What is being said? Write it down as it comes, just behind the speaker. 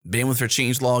Bandwidth for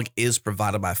Changelog is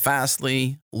provided by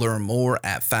Fastly. Learn more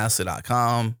at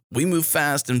fastly.com. We move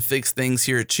fast and fix things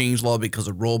here at Changelog because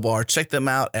of Rollbar. Check them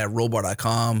out at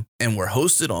rollbar.com. And we're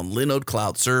hosted on Linode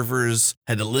Cloud servers.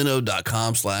 Head to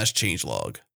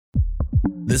linode.com/changelog.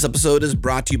 This episode is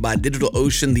brought to you by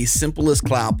DigitalOcean, the simplest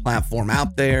cloud platform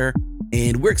out there.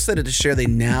 And we're excited to share they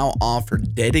now offer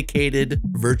dedicated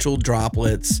virtual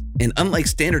droplets. And unlike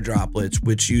standard droplets,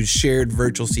 which use shared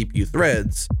virtual CPU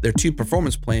threads, their two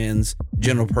performance plans,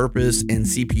 general purpose and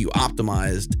CPU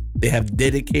optimized, they have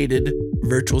dedicated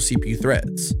virtual CPU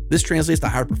threads. This translates to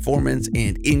higher performance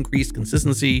and increased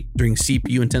consistency during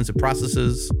CPU intensive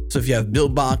processes. So if you have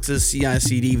build boxes,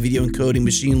 CI/CD, video encoding,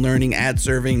 machine learning, ad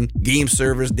serving, game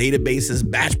servers, databases,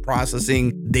 batch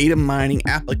processing, data mining,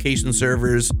 application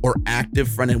servers, or active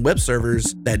front-end web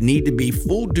servers that need to be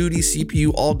full duty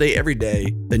CPU all day, every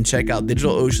day, then check out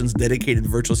DigitalOcean's dedicated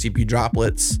virtual CPU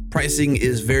droplets. Pricing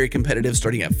is very competitive,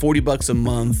 starting at $40 a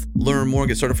month. Learn more,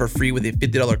 get started for free with a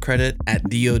 $50 credit at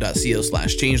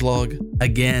do.co/changelog.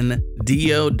 Again,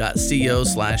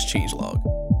 do.co/changelog.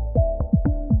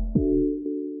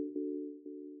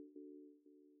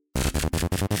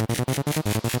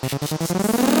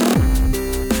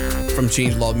 From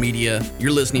Changelog Media,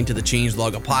 you're listening to the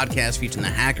Changelog, a podcast featuring the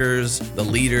hackers, the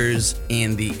leaders,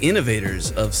 and the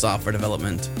innovators of software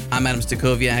development. I'm Adam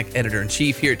Stacoviak,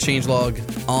 editor-in-chief here at Changelog.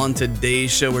 On today's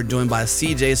show, we're joined by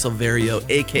CJ Silverio,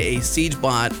 aka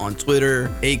SiegeBot on Twitter,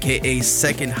 aka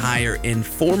Second Hire, and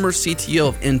former CTO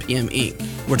of NPM Inc.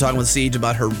 We're talking with Siege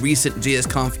about her recent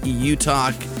JSConf EU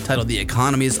talk titled The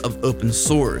Economies of Open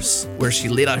Source, where she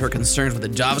laid out her concerns with the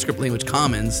JavaScript language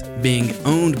commons being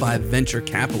owned by venture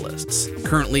capitalists.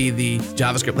 Currently, the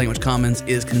JavaScript language commons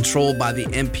is controlled by the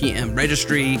NPM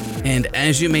registry, and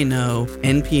as you may know,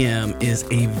 NPM is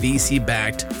a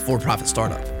VC-backed for-profit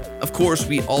startup. Of course,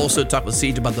 we also talked with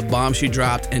Siege about the bomb she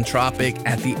dropped, Entropic,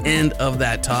 at the end of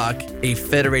that talk, a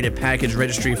federated package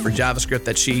registry for JavaScript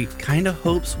that she kind of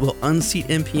hopes will unseat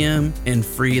NPM and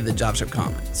free the JavaScript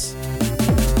commons.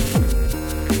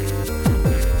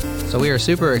 So we are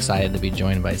super excited to be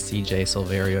joined by CJ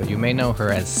Silverio. You may know her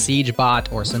as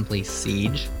SiegeBot or simply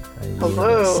Siege.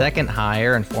 Hello. Second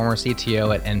hire and former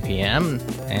CTO at NPM,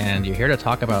 and you're here to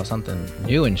talk about something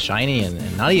new and shiny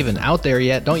and not even out there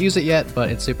yet. Don't use it yet,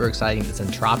 but it's super exciting. It's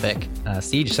Entropic.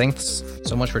 Siege, thanks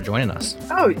so much for joining us.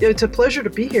 Oh, it's a pleasure to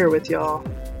be here with y'all.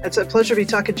 It's a pleasure to be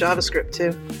talking JavaScript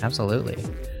too. Absolutely.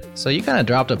 So you kind of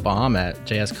dropped a bomb at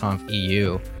JSConf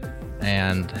EU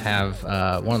and have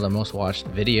one of the most watched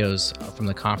videos from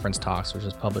the conference talks, which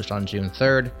was published on June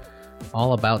 3rd,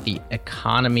 all about the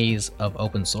economies of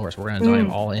open source. We're going to dive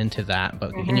all into that,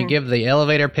 but can you give the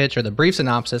elevator pitch or the brief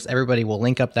synopsis? Everybody will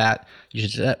link up that. You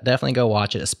should definitely go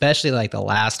watch it, especially like the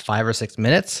last 5 or 6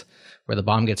 minutes where the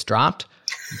bomb gets dropped.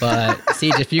 But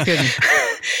Siege, if you could,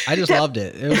 I just loved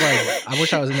it. It was like, I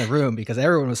wish I was in the room because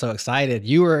everyone was so excited.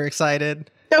 You were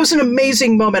excited. That was an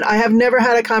amazing moment. I have never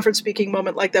had a conference speaking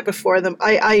moment like that before. When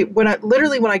I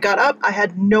got up, I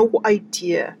had no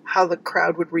idea how the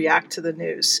crowd would react to the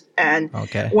news. And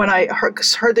when I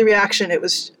heard the reaction, I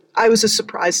was as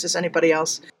surprised as anybody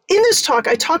else. In this talk,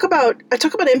 I talk about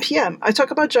NPM. I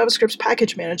talk about JavaScript's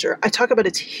package manager. I talk about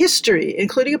its history,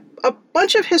 including a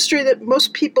bunch of history that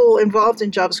most people involved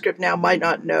in JavaScript now might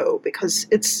not know, because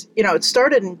it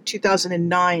started in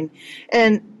 2009,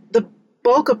 and the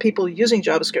bulk of people using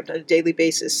JavaScript on a daily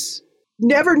basis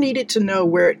never needed to know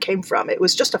where it came from. It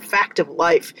was just a fact of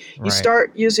life. You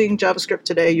start using JavaScript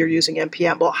today, you're using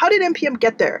NPM. Well, how did NPM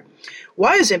get there?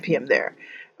 Why is NPM there?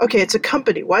 Okay, it's a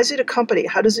company. Why is it a company?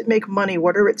 How does it make money?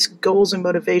 What are its goals and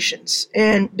motivations?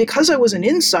 And because I was an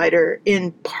insider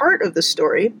in part of the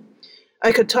story,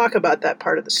 I could talk about that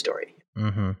part of the story.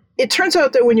 Mm-hmm. It turns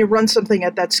out that when you run something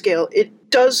at that scale, it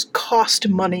does cost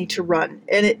money to run.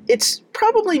 And it's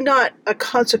probably not a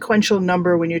consequential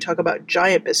number when you talk about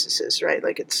giant businesses, right?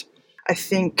 I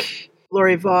think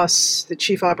Laurie Voss, the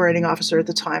chief operating officer at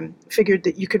the time, figured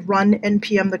that you could run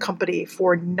NPM, the company,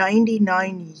 for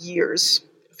 99 years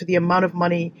for the amount of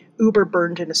money Uber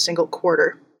burned in a single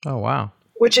quarter. Oh, wow.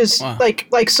 Which is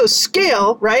so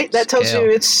scale, right? That tells you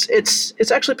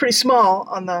it's actually pretty small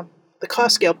on the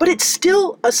cost scale, but it's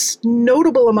still a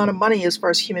notable amount of money as far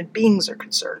as human beings are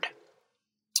concerned.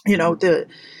 When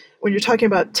you're talking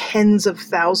about tens of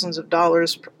thousands of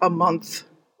dollars a month,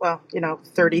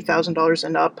 $30,000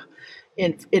 and up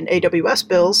in AWS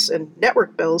bills and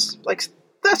network bills,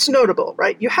 that's notable,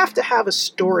 right? You have to have a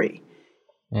story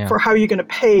for how you're going to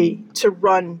pay to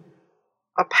run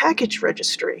a package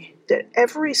registry that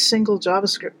every single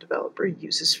JavaScript developer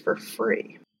uses for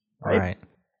free, right?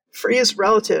 Free is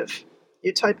relative.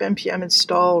 You type npm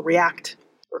install React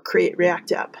or create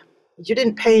React app. You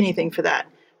didn't pay anything for that,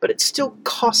 but it still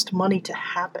cost money to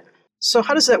happen. So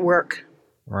how does that work?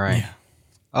 Right. Yeah.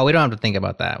 Oh, we don't have to think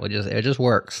about that. It just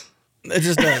works. It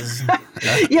just does.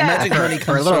 Yeah, magic money comes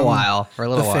for a little while.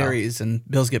 The fairies and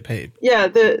bills get paid. Yeah,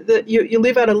 you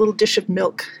leave out a little dish of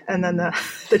milk and then the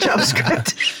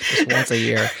JavaScript just once a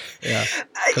year. Yeah,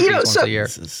 once a year.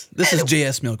 This is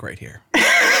JS milk right here.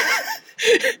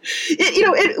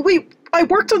 I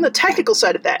worked on the technical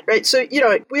side of that, right? So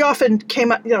we often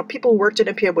came up. People who worked at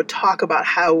NPM would talk about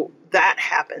how that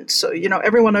happened. So,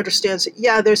 everyone understands that,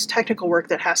 yeah, there's technical work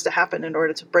that has to happen in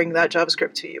order to bring that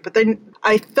JavaScript to you. But then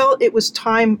I felt it was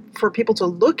time for people to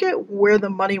look at where the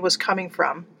money was coming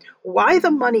from, why the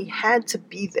money had to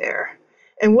be there,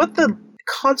 and what the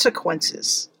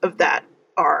consequences of that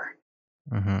are.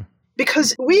 Mm-hmm.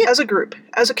 Because we as a group,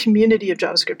 as a community of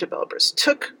JavaScript developers,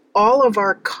 took all of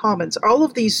our commons, all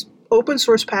of these open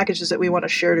source packages that we want to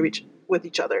share with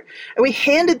each other, and we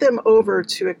handed them over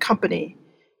to a company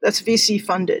that's VC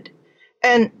funded.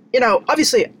 And,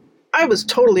 obviously I was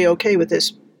totally okay with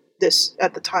this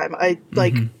at the time. I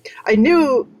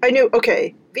knew,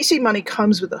 okay, VC money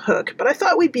comes with a hook, but I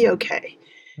thought we'd be okay.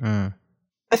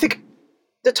 I think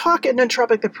the talk in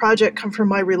Entropic, the project, come from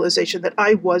my realization that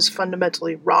I was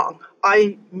fundamentally wrong.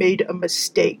 I made a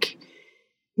mistake.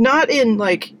 Not in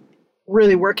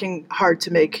really working hard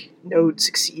to make Node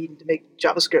succeed, to make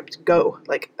JavaScript go.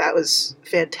 That was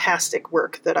fantastic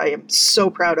work that I am so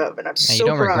proud of, and I'm so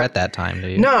proud. You don't regret that time, do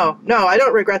you? No, I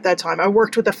don't regret that time. I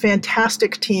worked with a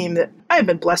fantastic team that I have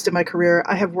been blessed in my career.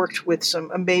 I have worked with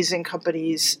some amazing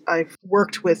companies. I've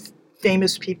worked with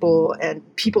famous people and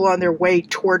people on their way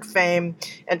toward fame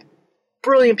and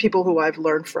brilliant people who I've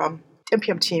learned from.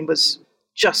 NPM team was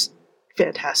just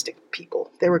fantastic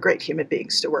people. They were great human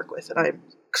beings to work with, and I'm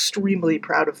extremely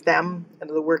proud of them and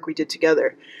of the work we did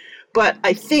together. But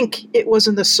I think it was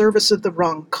in the service of the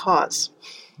wrong cause.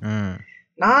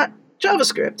 Not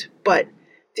JavaScript, but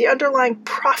the underlying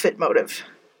profit motive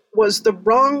was the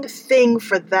wrong thing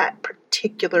for that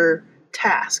particular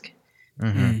task.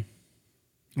 Mm-hmm.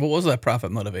 What was that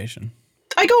profit motivation?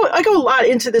 I go a lot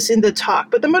into this in the talk,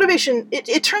 but the motivation,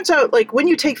 it turns out when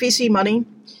you take VC money,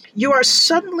 you are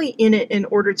suddenly in it in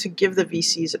order to give the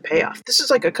VCs a payoff. This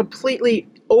is a completely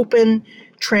open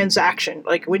transaction.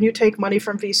 When you take money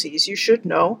from VCs, you should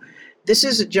know this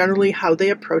is generally how they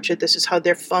approach it. This is how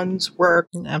their funds work.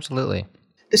 Absolutely.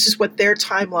 This is what their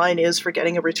timeline is for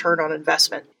getting a return on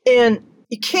investment. And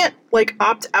you can't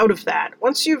opt out of that.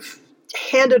 Once you've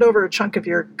handed over a chunk of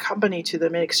your company to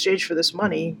them in exchange for this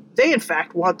money, they in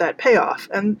fact want that payoff.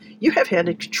 And you have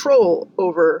handed control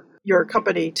over your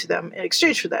company to them in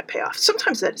exchange for that payoff.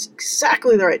 Sometimes that is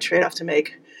exactly the right trade-off to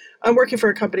make. I'm working for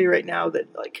a company right now that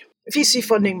VC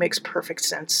funding makes perfect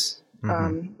sense.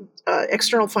 Mm-hmm.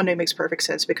 External funding makes perfect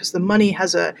sense because the money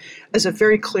has a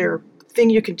very clear thing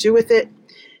you can do with it.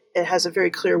 It has a very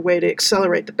clear way to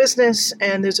accelerate the business,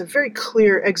 and there's a very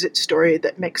clear exit story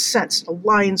that makes sense,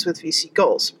 aligns with VC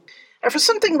goals. And for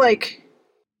something like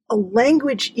a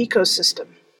language ecosystem,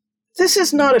 this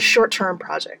is not a short-term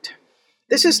project.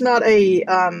 This is not a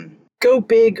go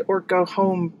big or go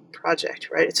home project,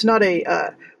 right? It's not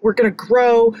we're going to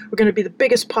grow, we're going to be the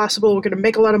biggest possible, we're going to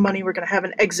make a lot of money, we're going to have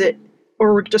an exit,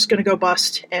 or we're just going to go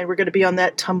bust, and we're going to be on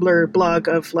that Tumblr blog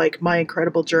of My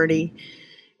Incredible Journey,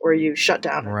 where you shut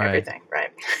down everything, right?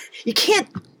 You can't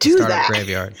do that. Startup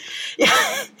graveyard.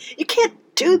 Yeah, you can't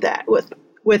do that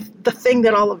with the thing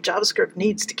that all of JavaScript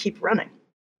needs to keep running.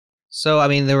 So,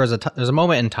 there's a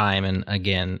moment in time, and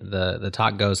again, the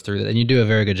talk goes through, and you do a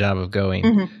very good job of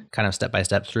going kind of step by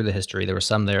step through the history. There were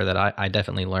some there that I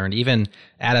definitely learned. Even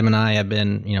Adam and I have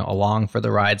been, along for the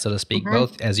ride, so to speak,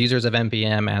 both as users of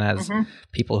NPM and as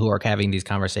people who are having these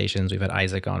conversations. We've had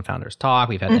Isaac on Founders Talk.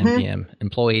 We've had NPM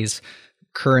employees,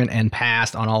 current and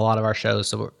past, on a lot of our shows.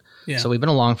 So we've been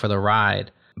along for the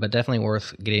ride, but definitely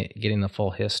worth getting the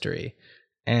full history.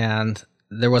 And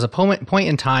there was a point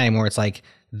in time where it's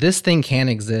this thing can't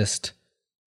exist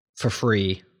for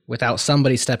free without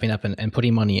somebody stepping up and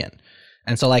putting money in.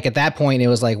 And so at that point, it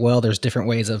was there's different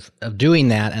ways of doing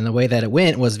that. And the way that it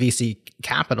went was VC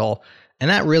capital. And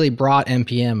that really brought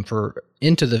NPM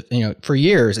for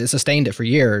years. It sustained it for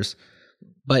years,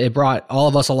 but it brought all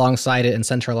of us alongside it and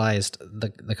centralized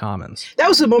the commons. That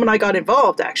was the moment I got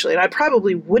involved, actually. And I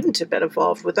probably wouldn't have been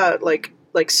involved without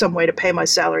some way to pay my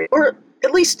salary, or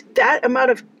at least that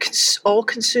amount of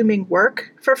all-consuming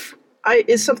work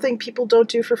is something people don't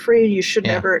do for free, and you should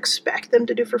never expect them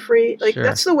to do for free.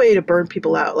 That's the way to burn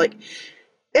people out.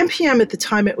 NPM at the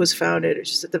time it was founded, it's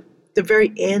just at the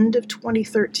very end of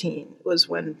 2013 was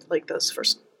when those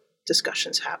first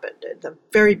discussions happened. At the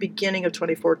very beginning of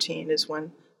 2014 is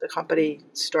when the company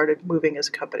started moving as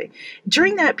a company.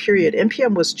 During that period,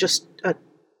 NPM was just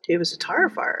it was a tire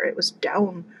fire. It was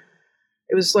down.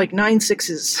 It was like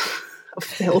 9/6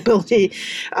 availability.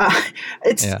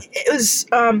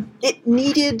 It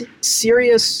needed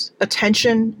serious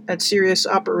attention and serious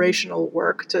operational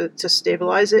work to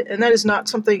stabilize it. And that is not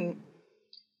something,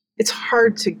 it's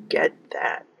hard to get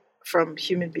that from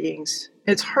human beings.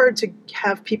 It's hard to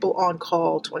have people on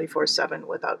call 24/7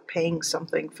 without paying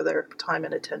something for their time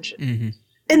and attention. Mm-hmm.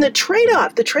 And the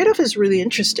trade-off is really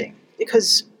interesting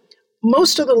because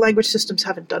most of the language systems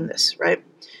haven't done this, right?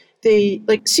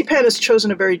 CPAN has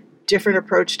chosen a very different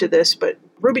approach to this, but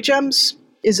Ruby Gems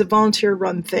is a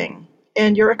volunteer-run thing.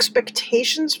 And your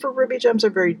expectations for Ruby Gems are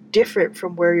very different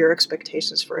from where your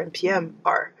expectations for NPM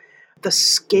are. The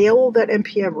scale that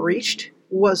NPM reached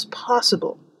was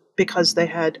possible because they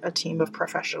had a team of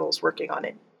professionals working on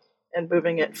it and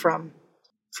moving it from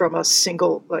a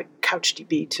single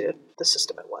CouchDB to the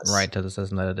system it was. Right, to the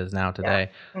system that it is now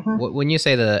today. Yeah. Mm-hmm. When you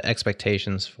say the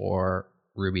expectations for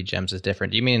Ruby Gems is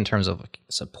different, do you mean in terms of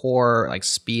support, like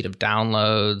speed of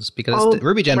downloads? Because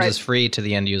Ruby Gems is free to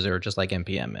the end user, just like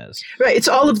NPM is. Right, it's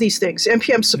all of these things.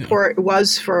 NPM support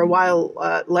was for a while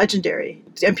legendary.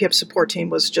 The NPM support team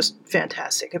was just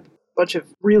fantastic. A bunch of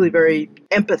really very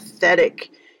empathetic,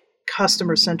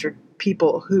 customer-centered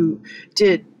people who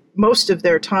did most of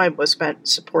their time was spent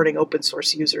supporting open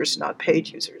source users, not paid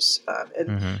users.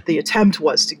 The attempt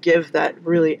was to give that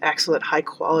really excellent, high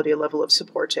quality level of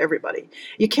support to everybody.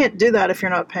 You can't do that if you're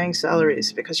not paying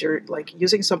salaries because you're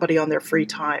using somebody on their free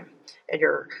time. And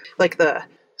you're the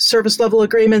service level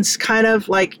agreements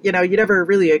you never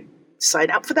really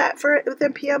sign up for that with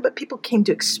NPM, but people came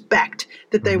to expect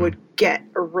that they would get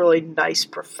a really nice,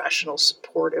 professional,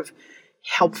 supportive,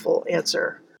 helpful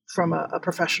answer from a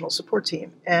professional support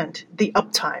team. And the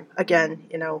uptime, again,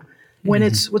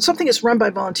 when something is run by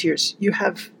volunteers, you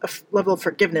have a level of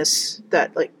forgiveness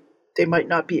that they might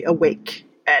not be awake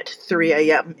at 3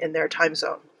 a.m. in their time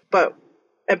zone. But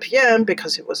NPM,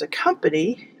 because it was a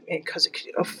company and because it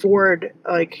could afford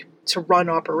to run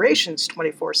operations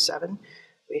 24/7,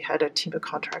 we had a team of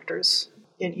contractors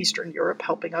in Eastern Europe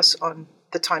helping us on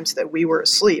the times that we were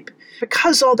asleep.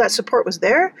 Because all that support was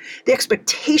there, the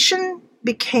expectation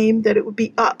became that it would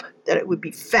be up, that it would be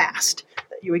fast,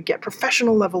 that you would get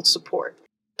professional level support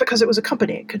because it was a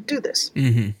company. It could do this.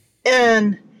 Mm-hmm.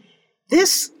 And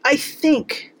this, I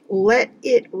think, let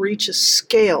it reach a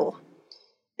scale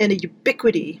and a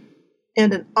ubiquity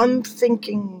and an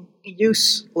unthinking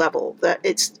use level that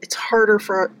it's harder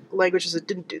for languages that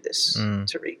didn't do this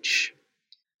to reach.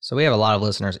 So we have a lot of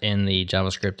listeners in the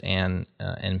JavaScript and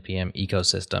NPM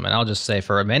ecosystem. And I'll just say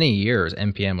for many years,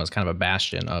 NPM was kind of a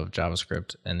bastion of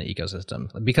JavaScript and the ecosystem.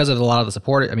 Because of a lot of the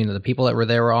support, the people that were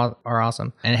there are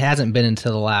awesome. And it hasn't been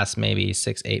until the last maybe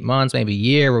 6-8 months, maybe a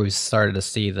year, where we started to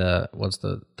see the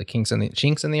chinks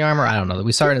in the armor? I don't know.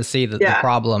 We started to see the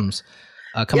problems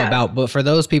come about. But for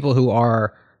those people who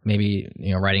are maybe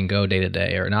writing Go day to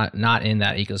day or not in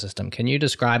that ecosystem, can you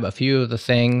describe a few of the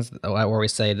things where we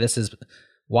say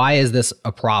why is this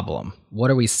a problem? What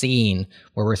are we seeing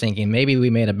where we're thinking maybe we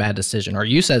made a bad decision? Or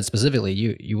you said specifically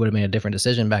you would have made a different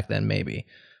decision back then, maybe.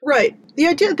 Right. The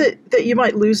idea that you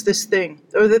might lose this thing,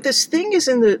 or that this thing is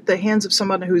in the hands of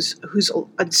someone whose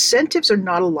incentives are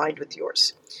not aligned with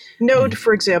yours. Node,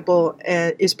 for example,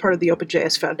 is part of the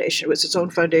OpenJS Foundation. It was its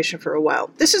own foundation for a while.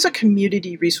 This is a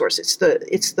community resource. It's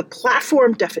the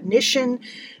platform definition,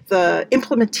 the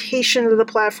implementation of the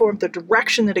platform, the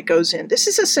direction that it goes in. This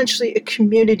is essentially a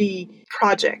community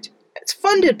project. It's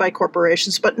funded by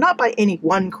corporations, but not by any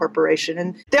one corporation.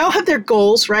 And they all have their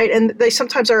goals, right? And they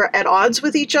sometimes are at odds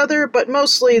with each other, but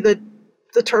mostly the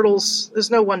turtles, there's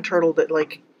no one turtle that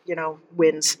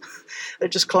wins. They're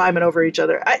just climbing over each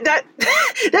other. That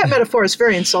metaphor is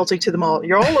very insulting to them all.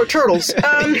 You're all turtles.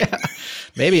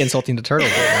 Maybe insulting to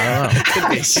turtles. I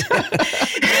don't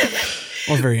know.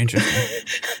 Well, very interesting.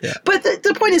 Yeah. But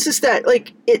the point is that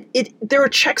there are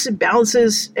checks and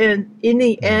balances, and in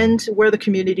the end, where the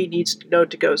community needs Node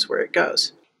to go is where it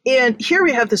goes. And here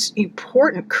we have this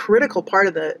important, critical part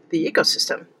of the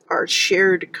ecosystem, our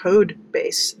shared code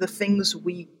base, the things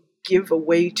we give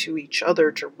away to each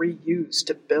other to reuse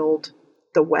to build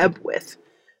the web with,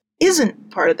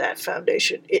 isn't part of that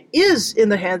foundation. It is in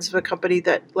the hands of a company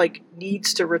that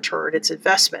needs to return its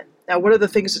investment. Now, what are the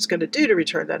things it's going to do to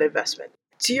return that investment?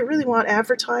 Do you really want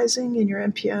advertising in your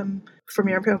NPM from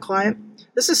your NPM client?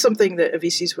 This is something that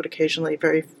VCs would occasionally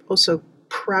also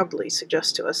proudly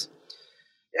suggest to us.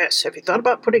 Yes, have you thought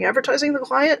about putting advertising in the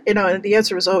client? And the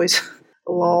answer is always,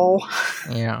 lol.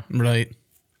 Yeah. Right.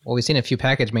 Well, we've seen a few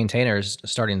package maintainers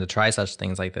starting to try such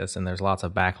things like this, and there's lots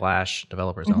of backlash.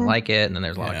 Developers don't like it, and then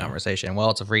there's a lot of conversation.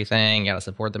 Well, it's a free thing. You got to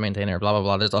support the maintainer. Blah blah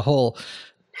blah. There's a whole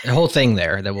thing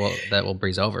there that will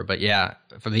breeze over. But yeah,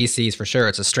 for VCs for sure,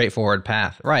 it's a straightforward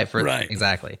path. Right.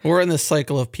 Exactly. We're in this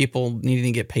cycle of people needing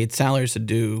to get paid salaries to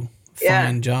do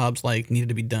fine jobs like needed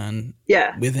to be done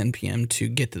with NPM to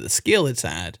get to the scale it's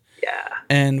at. Yeah.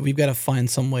 And we've got to find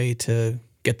some way to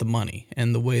get the money.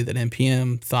 And the way that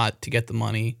NPM thought to get the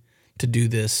money to do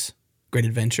this great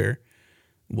adventure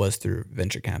was through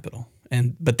venture capital.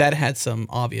 But that had some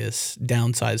obvious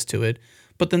downsides to it.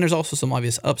 But then there's also some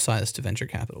obvious upsides to venture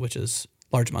capital, which is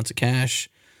large amounts of cash,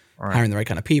 hiring the right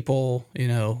kind of people,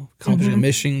 accomplishing a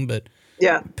mission, but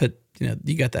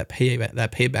you got that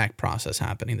payback process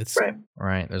happening. That's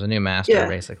right. There's a new master,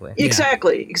 basically.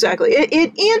 Exactly.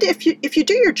 And if you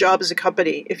do your job as a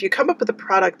company, if you come up with a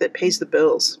product that pays the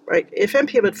bills, right? If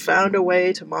NPM had found a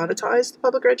way to monetize the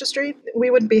public registry,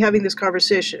 we wouldn't be having this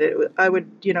conversation.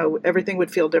 Everything would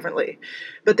feel differently.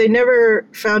 But they never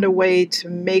found a way to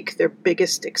make their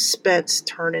biggest expense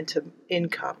turn into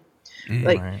income.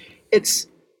 It's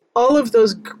all of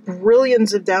those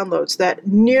brillions of downloads, that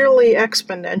nearly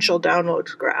exponential download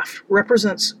graph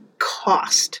represents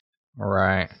cost.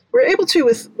 Right. We're able to,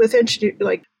 with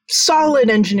solid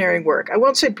engineering work. I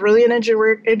won't say brilliant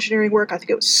engineering work. I think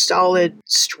it was solid,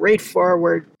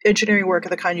 straightforward engineering work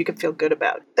of the kind you can feel good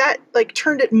about. That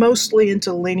turned it mostly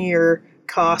into linear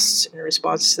costs in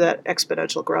response to that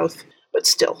exponential growth. But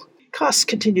still, costs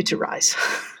continue to rise.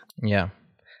 Yeah.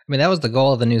 I mean, that was the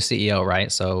goal of the new CEO,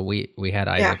 right? So we had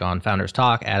Isaac on Founders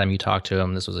Talk. Adam, you talked to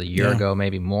him. This was a year ago,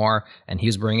 maybe more. And he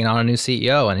was bringing on a new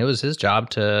CEO. And it was his job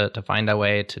to find a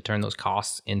way to turn those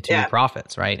costs into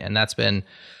profits, right? And that's been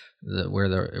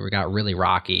where we got really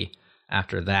rocky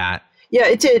after that. Yeah,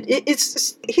 it did.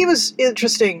 He was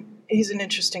interesting. He's an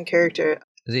interesting character.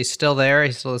 Is he still there?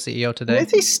 He's still the CEO today? I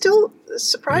think he's still,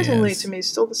 surprisingly to me, he's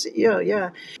still the CEO, yeah.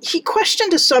 He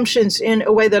questioned assumptions in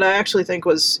a way that I actually think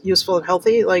was useful and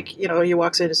healthy. He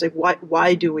walks in and says,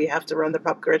 why do we have to run the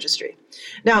public registry?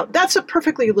 Now, that's a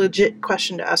perfectly legit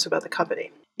question to ask about the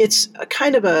company. It's a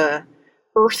kind of a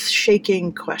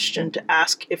earth-shaking question to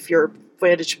ask if your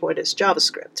vantage point is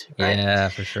JavaScript. Right? Yeah,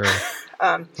 for sure.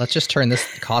 Let's just turn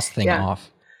this cost thing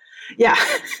off. Yeah.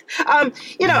 I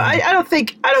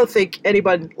don't think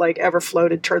anyone ever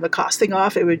floated turn the cost thing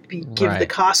off. It would be give the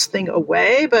cost thing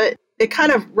away, but it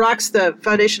kind of rocks the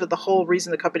foundation of the whole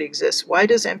reason the company exists. Why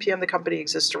does NPM, the company,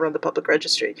 exist? To run the public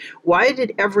registry. Why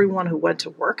did everyone who went to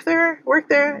work there?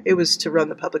 It was to run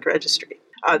the public registry.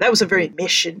 That was a very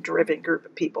mission-driven group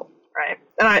of people, right?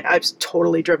 And I was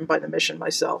totally driven by the mission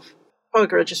myself.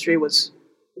 Public registry was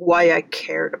why I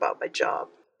cared about my job.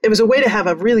 It was a way to have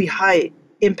a really high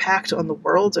impact on the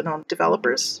world and on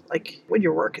developers. When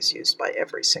your work is used by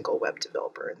every single web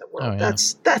developer in the world,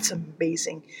 that's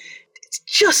amazing. It's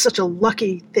just such a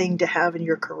lucky thing to have in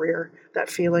your career, that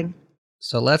feeling.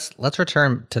 So let's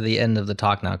return to the end of the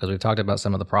talk now, because we've talked about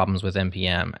some of the problems with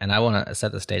NPM, and I want to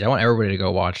set the stage. I want everybody to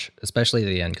go watch, especially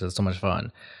the end, because it's so much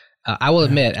fun. I will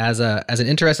admit, as an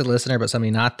interested listener, but somebody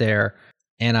not there,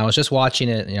 and I was just watching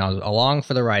it, along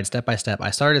for the ride, step by step, I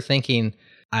started thinking,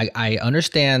 I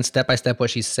understand step by step what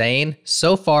she's saying.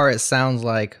 So far, it sounds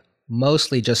like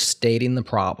mostly just stating the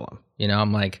problem.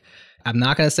 I'm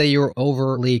not going to say you were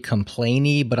overly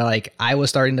complainy, but I was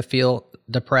starting to feel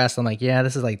depressed. I'm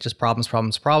this is just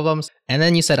problems. And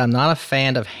then you said, I'm not a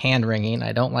fan of hand wringing.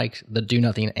 I don't like the do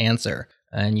nothing answer.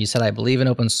 And you said, I believe in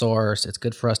open source. It's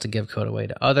good for us to give code away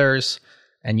to others.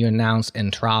 And you announced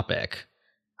Entropic.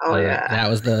 Oh, yeah. That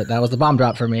was the bomb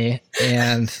drop for me.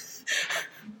 And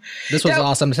this was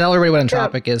awesome. Tell everybody what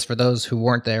Entropic is for those who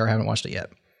weren't there or haven't watched it yet.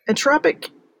 Entropic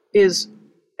is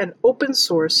an open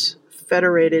source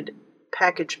federated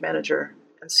package manager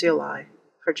and CLI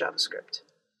for JavaScript.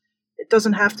 It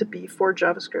doesn't have to be for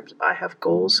JavaScript. I have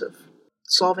goals of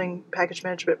solving package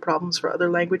management problems for other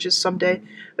languages someday,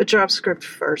 but JavaScript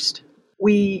first.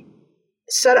 We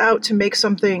set out to make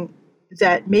something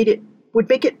that would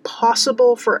make it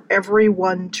possible for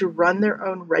everyone to run their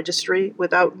own registry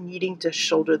without needing to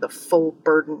shoulder the full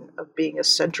burden of being a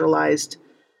centralized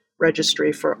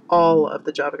registry for all of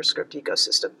the JavaScript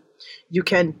ecosystem. You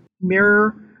can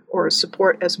mirror or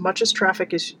support as much as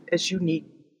traffic as you need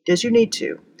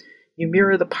to. You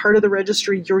mirror the part of the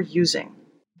registry you're using.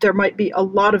 There might be a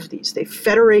lot of these. They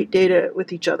federate data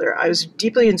with each other. I was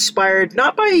deeply inspired,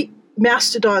 not by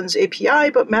Mastodon's API,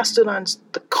 but Mastodon's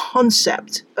the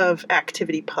concept of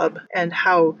ActivityPub and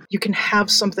how you can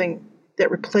have something that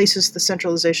replaces the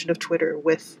centralization of Twitter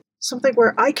with something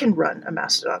where I can run a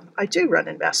Mastodon. I do run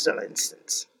a Mastodon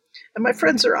instance, and my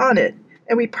friends are on it.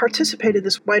 and we participate in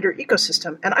this wider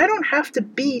ecosystem. And I don't have to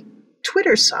be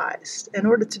Twitter-sized in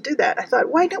order to do that. I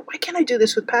thought, why can't I do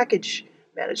this with package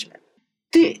management?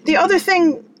 The other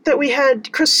thing that we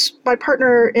had, Chris, my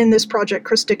partner in this project,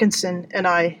 Chris Dickinson, and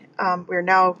I, we're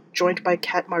now joined by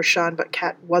Kat Marchand, but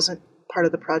Kat wasn't part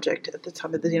of the project at the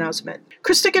time of the announcement.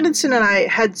 Chris Dickinson and I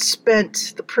had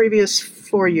spent the previous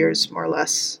 4 years, more or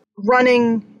less,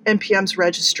 running NPM's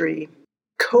registry,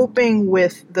 coping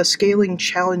with the scaling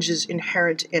challenges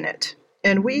inherent in it.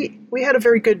 And we had a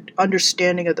very good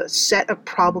understanding of the set of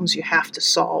problems you have to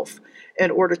solve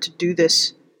in order to do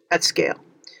this at scale.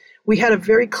 We had a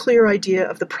very clear idea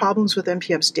of the problems with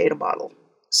NPM's data model.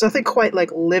 Something quite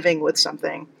like living with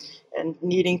something and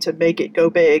needing to make it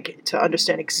go big to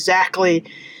understand exactly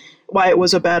why it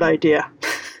was a bad idea.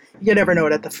 You never know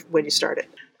it when you start it.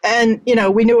 And,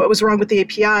 we knew what was wrong with the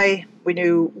API. We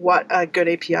knew what a good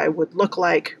API would look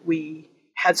like. We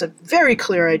had some very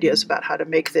clear ideas about how to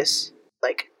make this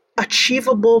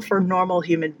achievable for normal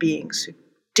human beings who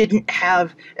didn't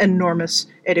have an enormous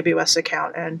AWS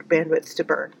account and bandwidth to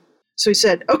burn. So we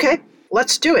said, okay,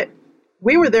 let's do it.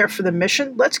 We were there for the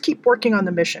mission. Let's keep working on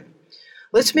the mission.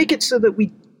 Let's make it so that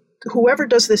whoever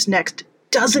does this next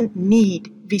doesn't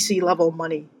need VC level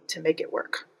money to make it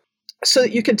work. So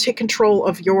that you can take control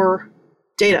of your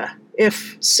data.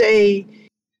 If, say,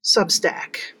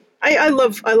 Substack. I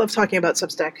love talking about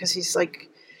Substack because he's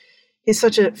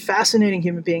such a fascinating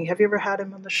human being. Have you ever had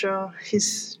him on the show?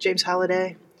 He's James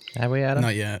Halliday. Have we had him?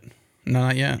 Not yet. No,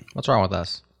 not yet. What's wrong with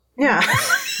us? Yeah.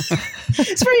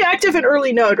 It's very active in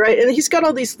early Node, right? And he's got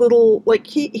all these little,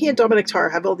 he and Dominic Tarr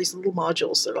have all these little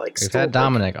modules that are We've had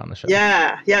Dominic on the show.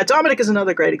 Yeah. Dominic is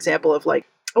another great example of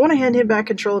I want to hand him back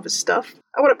control of his stuff.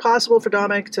 I want it possible for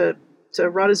Dominic to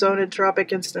run his own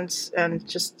Entropic instance and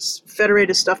just federate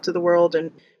his stuff to the world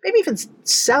and maybe even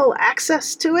sell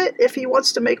access to it if he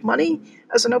wants to make money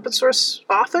as an open source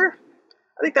author.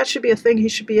 I think that should be a thing he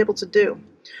should be able to do.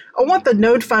 I want the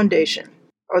Node Foundation,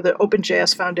 or the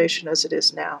OpenJS Foundation as it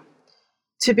is now,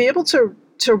 to be able to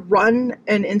run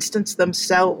an instance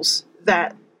themselves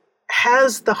that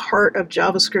has the heart of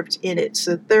JavaScript in it,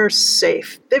 so that they're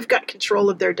safe. They've got control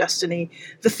of their destiny.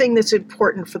 The thing that's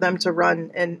important for them to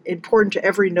run and important to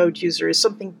every Node user is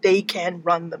something they can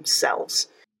run themselves.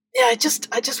 Yeah, I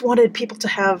just wanted people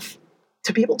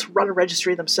to be able to run a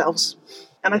registry themselves.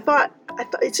 And I thought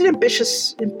it's an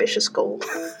ambitious goal.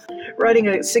 Writing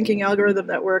a syncing algorithm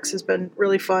that works has been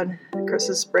really fun.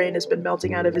 Chris's brain has been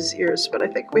melting out of his ears, but I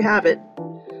think we have it.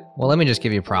 Well, let me just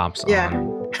give you props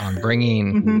on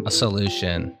bringing a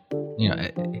solution,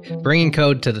 bringing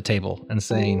code to the table and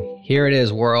saying, here it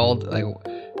is, world.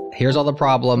 Here's all the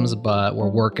problems, but we're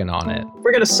working on it.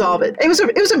 We're going to solve it. It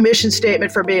was a mission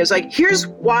statement for me. It was here's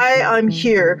why I'm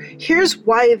here. Here's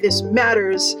why this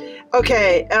matters.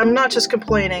 Okay, and I'm not just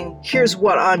complaining. Here's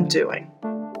what I'm doing.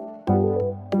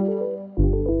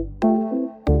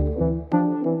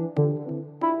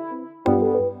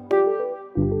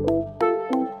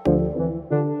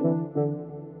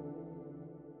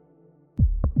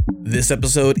 This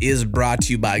episode is brought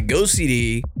to you by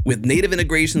GoCD. With native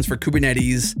integrations for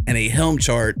Kubernetes and a Helm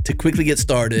chart to quickly get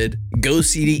started,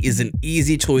 GoCD is an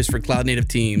easy choice for cloud-native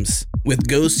teams. With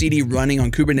GoCD running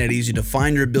on Kubernetes, you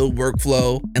define your build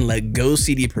workflow and let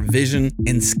GoCD provision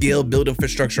and scale build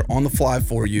infrastructure on the fly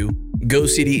for you.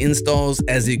 GoCD installs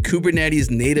as a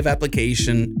Kubernetes native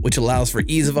application, which allows for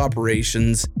ease of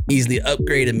operations, easily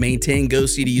upgrade and maintain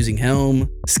GoCD using Helm,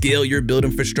 scale your build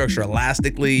infrastructure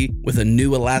elastically with a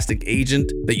new Elastic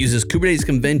agent that uses Kubernetes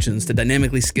conventions to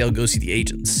dynamically scale GoCD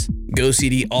agents.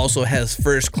 GoCD also has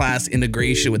first-class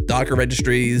integration with Docker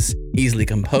registries, easily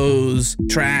compose,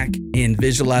 track, and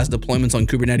visualize deployments on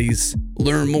Kubernetes.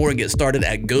 Learn more and get started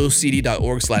at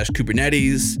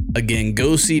gocd.org/Kubernetes. Again,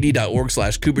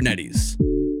 gocd.org/Kubernetes.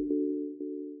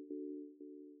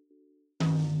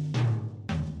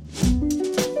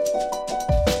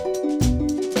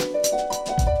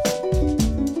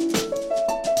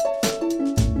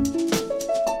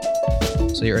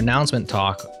 So your announcement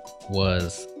talk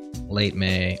was late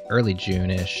May, early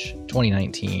June-ish,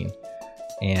 2019.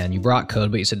 And you brought code,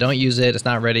 but you said, don't use it. It's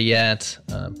not ready yet.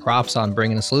 Props on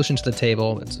bringing a solution to the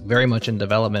table. It's very much in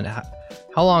development.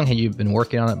 How long had you been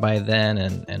working on it by then?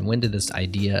 And when did this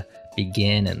idea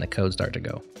begin and the code start to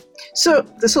go? So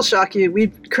this will shock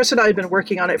you. Chris and I had been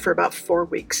working on it for about 4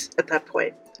 weeks at that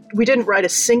point. We didn't write a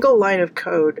single line of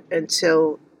code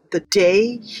until the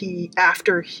day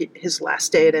after his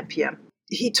last day at NPM.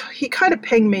 He kind of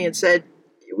pinged me and said,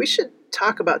 we should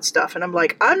talk about stuff. And I'm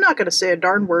like, I'm not going to say a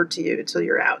darn word to you until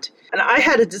you're out. And I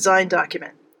had a design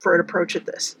document for an approach at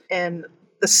this. And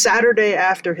the Saturday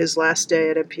after his last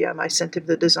day at NPM, I sent him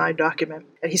the design document,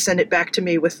 and he sent it back to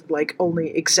me with like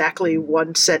only exactly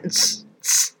one sentence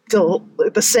still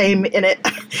the same in it.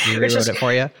 He rewrote it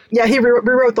for you? Yeah, he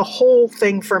rewrote the whole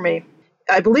thing for me.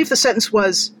 I believe the sentence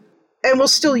was, and we'll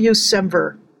still use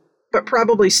Semver, but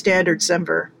probably standard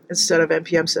Semver instead of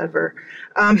NPM Semver.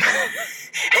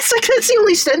 It's like that's the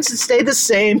only sentence that stayed the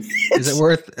same. Is it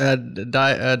worth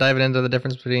diving into the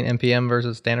difference between NPM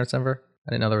versus standard Semver?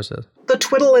 I didn't know there was a... The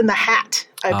twiddle and the hat,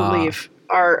 I believe,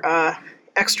 are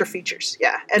extra features.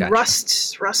 Yeah, and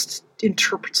gotcha. Rust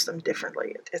interprets them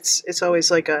differently. It's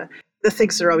always like the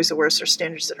things that are always the worst are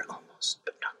standards that are almost,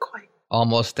 but not quite.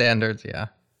 Almost standards, yeah.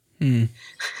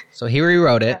 So he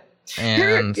rewrote it,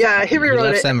 and he rewrote he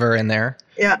left it. Semver in there.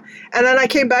 Yeah, and then I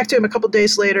came back to him a couple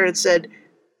days later and said,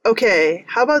 okay,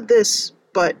 how about this,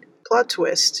 but plot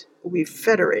twist, we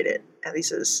federate it. And he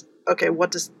says, okay, what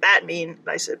does that mean? And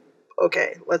I said,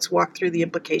 okay, let's walk through the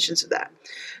implications of that.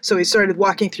 So he started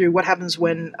walking through what happens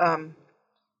when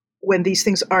these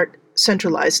things aren't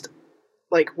centralized,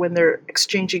 like when they're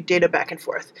exchanging data back and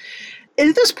forth. And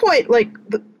at this point, like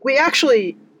we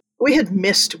had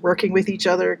missed working with each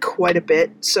other quite a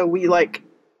bit. So we like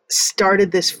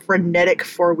started this frenetic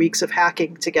 4 weeks of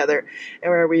hacking together,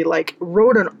 and where we like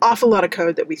wrote an awful lot of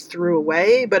code that we threw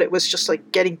away, but it was just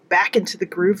like getting back into the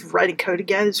groove of writing code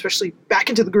again, especially back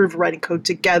into the groove of writing code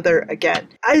together again.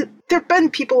 There've been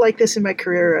people like this in my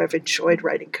career I've enjoyed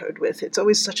writing code with. It's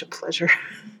always such a pleasure.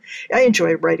 I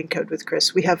enjoy writing code with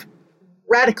Chris. We have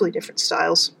radically different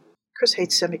styles. Chris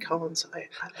hates semicolons. I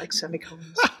like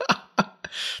semicolons.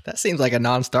 That seems like a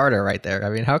non-starter right there. I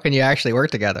mean, how can you actually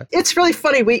work together? It's really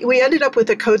funny. We ended up with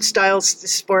a code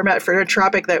styles format for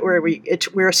Entropic that where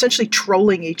we're essentially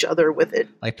trolling each other with it.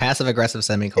 Like passive-aggressive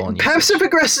semicolon usage.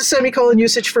 Passive-aggressive semicolon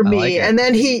usage for me. Like it. And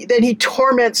then he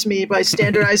torments me by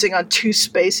standardizing on 2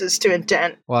 spaces to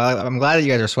indent. Well, I'm glad that you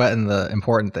guys are sweating the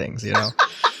important things, you know?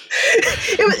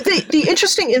 The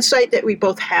interesting insight that we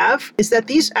both have is that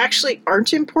these actually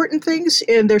aren't important things,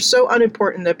 and they're so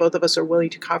unimportant that both of us are willing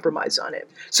to compromise on it.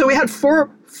 So we had four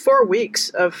weeks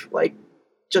of like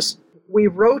we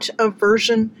wrote a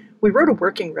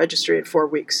working registry in 4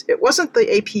 weeks. It wasn't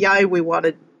the API we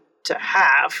wanted to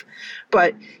have,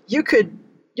 but you could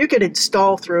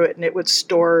install through it, and it would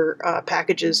store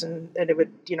packages, and it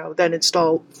would then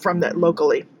install from that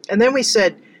locally. And then we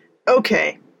said,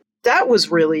 okay, that was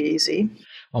really easy.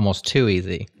 Almost too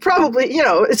easy. Probably,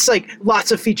 it's like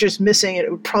lots of features missing, and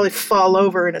it would probably fall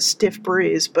over in a stiff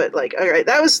breeze. But like, all right,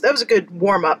 that was a good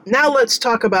warm up. Now let's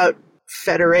talk about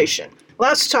federation.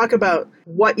 Let's talk about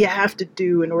what you have to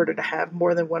do in order to have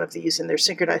more than one of these, and they're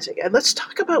synchronizing. And let's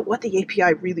talk about what the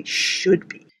API really should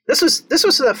be. This was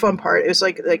the fun part. It was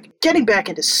like getting back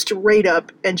into straight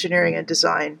up engineering and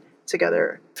design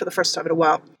together for the first time in a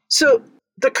while. So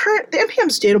the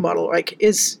NPM's data model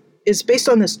is based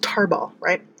on this tarball,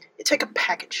 right? You take a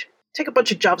package, take a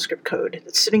bunch of JavaScript code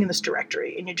that's sitting in this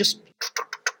directory, and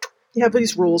you have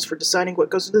these rules for deciding what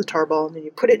goes into the tarball, and then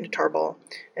you put it into tarball,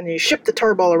 and then you ship the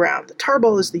tarball around. The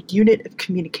tarball is the unit of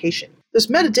communication. There's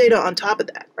metadata on top of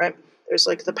that, right? There's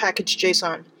like the package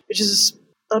JSON, which is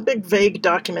a big vague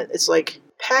document. It's like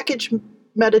package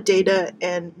metadata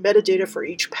and metadata for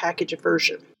each package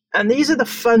version. And these are the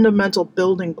fundamental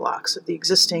building blocks of the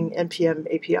existing NPM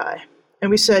API. And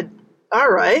we said,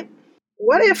 all right,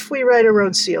 what if we write our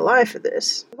own CLI for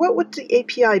this? What would the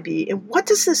API be? And what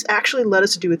does this actually let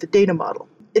us do with the data model?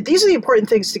 These are the important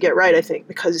things to get right, I think,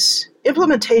 because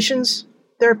implementations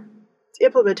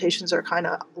are kind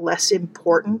of less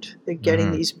important than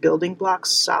getting these building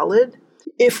blocks solid.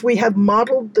 If we have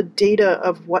modeled the data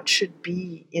of what should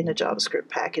be in a JavaScript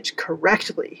package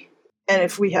correctly, and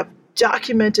if we have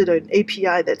documented an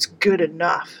API that's good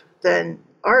enough, then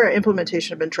our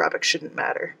implementation of Entropic shouldn't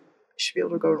matter. You should be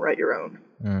able to go and write your own.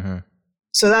 Mm-hmm.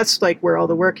 So that's like where all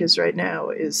the work is right now,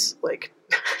 is like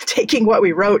taking what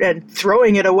we wrote and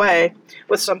throwing it away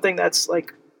with something that's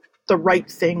like the right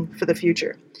thing for the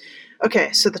future.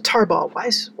 Okay, so the tarball. Why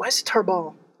is the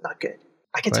tarball not good?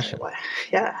 I can tell you why.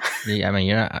 Yeah. I mean,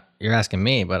 you're asking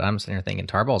me, but I'm sitting here thinking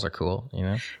tarballs are cool,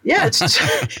 Yeah, it's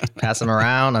pass them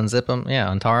around, unzip them,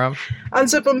 untar them.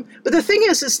 Unzip them. But the thing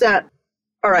is that,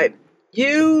 all right,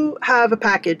 you have a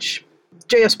package,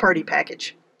 JS party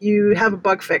package. You have a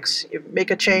bug fix. You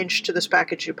make a change to this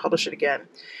package. You publish it again.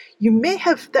 You may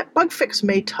have that bug fix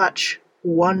may touch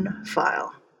one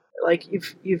file. Like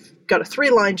you've got a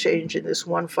 3-line change in this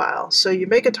one file. So you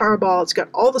make a tarball. It's got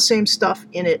all the same stuff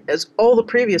in it as all the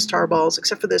previous tarballs,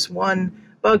 except for this one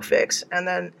bug fix. And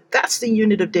then that's the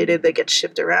unit of data that gets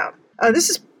shipped around. This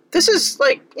is this is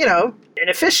like,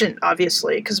 inefficient,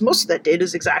 obviously, because most of that data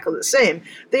is exactly the same.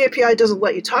 The API doesn't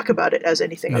let you talk about it as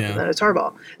anything other than a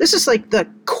tarball. This is like the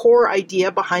core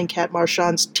idea behind Kat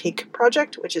Marchand's Tink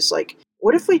project, which is like,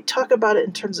 what if we talk about it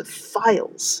in terms of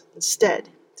files instead?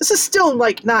 This is still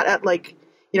like not at like,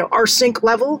 rsync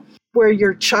level where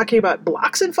you're talking about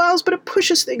blocks and files, but it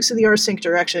pushes things in the rsync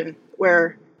direction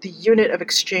where the unit of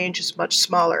exchange is much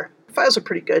smaller. Files are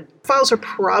pretty good. Files are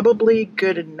probably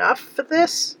good enough for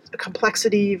this.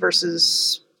 Complexity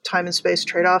versus time and space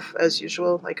trade-off, as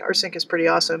usual. Like rsync is pretty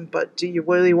awesome, but do you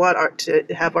really want to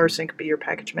have rsync be your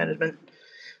package management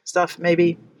stuff?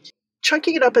 Maybe.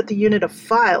 Chunking it up at the unit of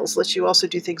files lets you also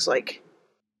do things like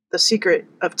the secret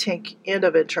of Tink and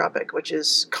of Entropic, which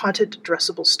is content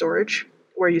addressable storage,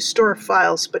 where you store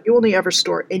files, but you only ever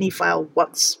store any file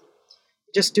once.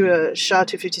 Just do a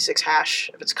SHA-256 hash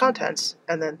of its contents,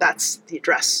 and then that's the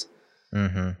address.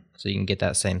 Mm-hmm. So you can get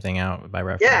that same thing out by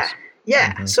reference.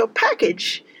 Yeah. Mm-hmm. So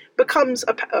package becomes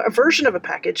a version of a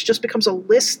package, just becomes a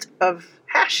list of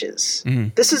hashes. Mm-hmm.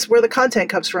 This is where the content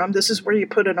comes from. This is where you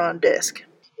put it on disk.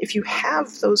 If you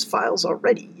have those files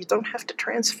already, you don't have to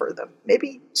transfer them.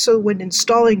 Maybe so when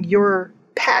installing your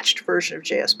patched version of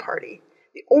JS Party,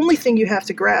 the only thing you have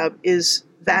to grab is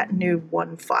that new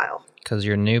one file. Because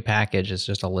your new package is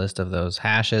just a list of those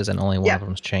hashes and only one of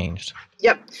them's changed.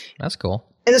 Yep. That's cool.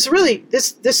 And it's really,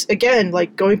 this again,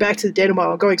 like going back to the data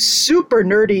model, going super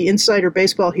nerdy insider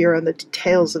baseball here on the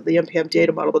details of the NPM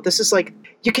data model, but this is like,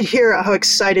 you can hear how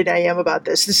excited I am about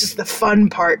this. This is the fun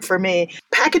part for me.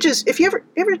 Packages, if you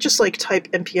ever just like type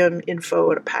NPM info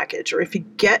in a package, or if you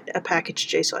get a package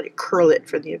JSON, you curl it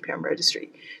from the NPM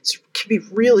registry. It can be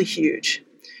really huge.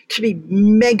 It can be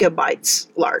megabytes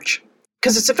large.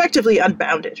 Because it's effectively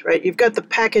unbounded, right? You've got the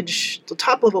package, the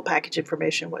top-level package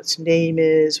information, what its name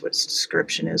is, what its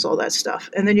description is, all that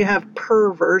stuff. And then you have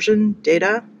per version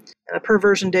data. And the per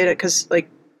version data, because like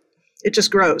it just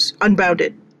grows,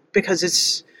 unbounded,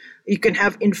 because you can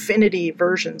have infinity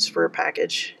versions for a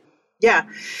package. Yeah,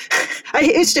 I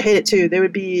used to hate it too. There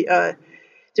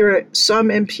were some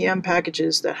NPM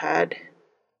packages that had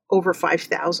over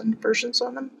 5,000 versions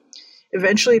on them.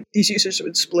 Eventually, these users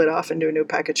would split off into a new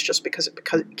package just because it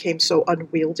became so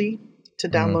unwieldy to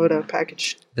download a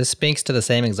package. This speaks to the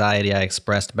same anxiety I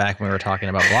expressed back when we were talking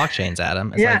about blockchains,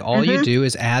 Adam. It's like all you do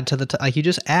is add to like you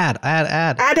just add.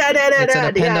 It's an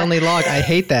append-only log. I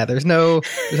hate that. There's no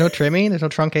trimming. There's no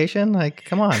truncation. Like,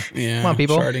 come on. Yeah, come on,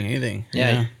 people. Sharding anything.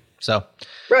 Yeah. So,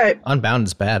 right. Unbound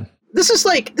is bad.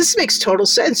 This makes total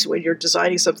sense when you're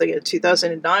designing something in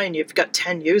 2009. You've got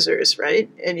 10 users, right?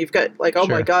 And you've got like, oh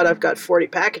my God, I've got 40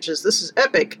 packages. This is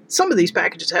epic. Some of these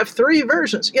packages have 3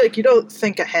 versions. Like you don't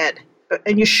think ahead,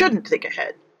 and you shouldn't think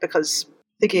ahead because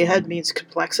thinking ahead means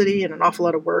complexity and an awful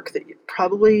lot of work that you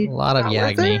probably a lot of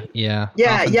Yagni. Yeah.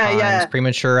 Yeah.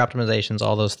 Premature optimizations,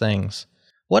 all those things.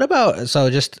 What about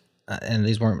and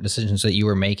these weren't decisions that you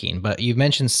were making, but you've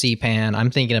mentioned CPAN. I'm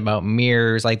thinking about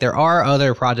mirrors. Like there are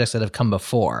other projects that have come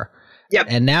before. Yep.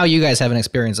 And now you guys have an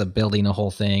experience of building a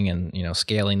whole thing and,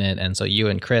 scaling it. And so you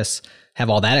and Chris have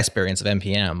all that experience of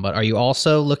NPM, but are you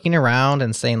also looking around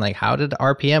and saying like, how did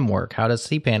RPM work? How does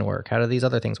CPAN work? How do these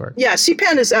other things work? Yeah.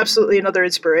 CPAN is absolutely another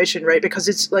inspiration, right? Because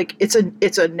it's like, it's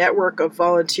a network of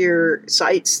volunteer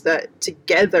sites that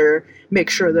together make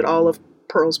sure that all of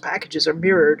Perl's packages are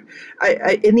mirrored.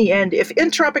 In the end, if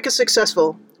Entropic is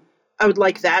successful, I would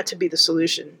like that to be the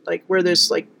solution. Like where there's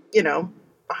like,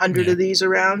 100 of these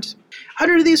around.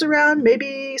 100 of these around,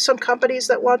 maybe some companies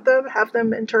that want them, have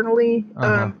them internally.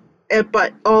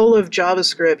 But all of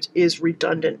JavaScript is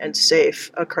redundant and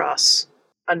safe across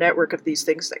a network of these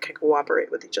things that can cooperate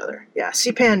with each other. Yeah,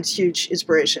 CPAN's huge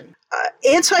inspiration.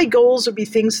 Anti-goals would be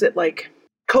things that like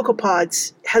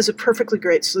CocoaPods has a perfectly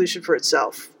great solution for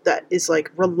itself that is like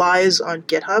relies on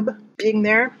GitHub being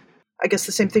there. I guess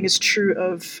the same thing is true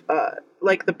of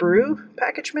like the Brew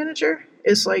package manager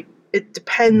is like it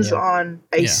depends on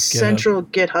a central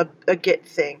GitHub, a Git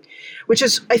thing, which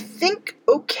is I think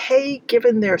okay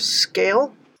given their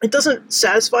scale. It doesn't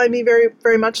satisfy me very,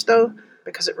 very much though,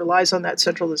 because it relies on that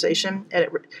centralization and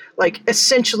it like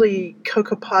essentially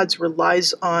CocoaPods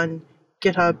relies on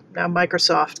GitHub, now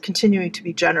Microsoft, continuing to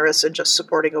be generous and just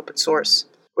supporting open source,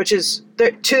 which is,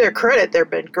 to their credit, they've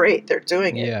been great. They're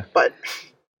doing it. But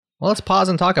well, let's pause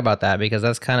and talk about that because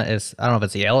that's kind of, I don't know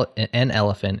if it's an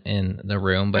elephant in the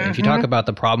room, but if you talk about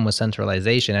the problem with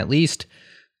centralization, at least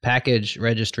package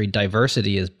registry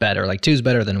diversity is better. Like 2 is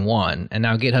better than 1. And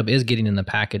now GitHub is getting in the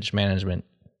package management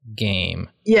game.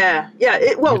 Yeah.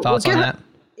 Your thoughts on that?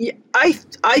 Yeah, I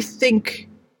think...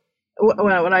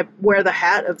 when I wear the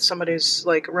hat of somebody who's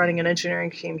like running an engineering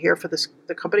team here for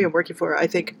the company I'm working for, I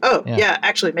think,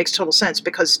 actually it makes total sense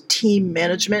because team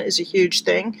management is a huge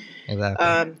thing.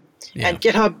 Exactly. And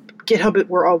GitHub,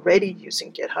 we're already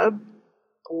using GitHub.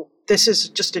 This is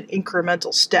just an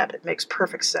incremental step. It makes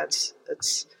perfect sense.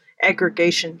 It's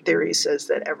aggregation theory says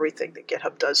that everything that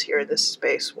GitHub does here in this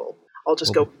space I'll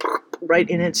just go right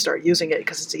in and start using it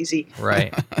because it's easy.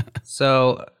 Right.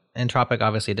 So Entropic,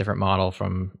 obviously a different model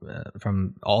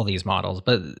from all these models,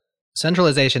 but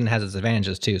centralization has its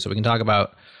advantages too. So we can talk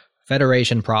about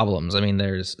federation problems. I mean,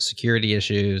 there's security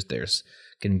issues, there's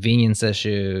convenience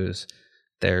issues,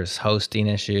 there's hosting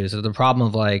issues. There's the problem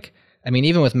of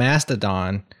even with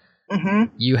Mastodon,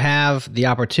 you have the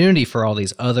opportunity for all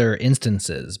these other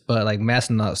instances, but like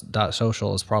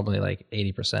Mastodon.social is probably like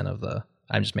 80% of the.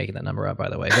 I'm just making that number up, by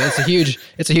the way. But it's a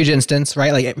huge instance,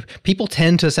 right? Like people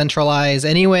tend to centralize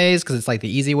anyways because it's like the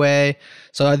easy way.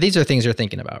 So these are things you're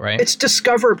thinking about, right? Its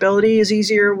discoverability is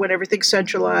easier when everything's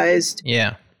centralized.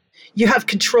 Yeah. You have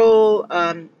control.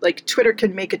 Like Twitter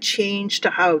can make a change to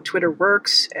how Twitter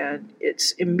works, and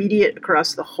it's immediate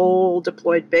across the whole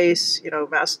deployed base.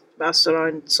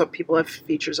 Mastodon, some people have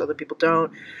features, other people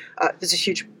don't. There's a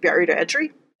huge barrier to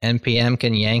entry. NPM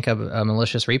can yank a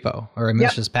malicious repo or a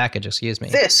malicious package, excuse me.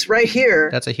 This right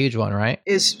here. That's a huge one, right?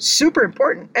 Is super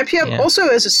important. NPM also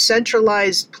has a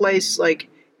centralized place, like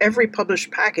every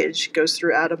published package goes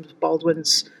through Adam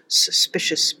Baldwin's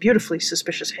beautifully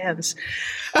suspicious hands.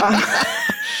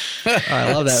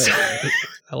 I love that.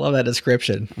 I love that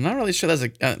description. I'm not really sure that's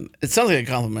it sounds like a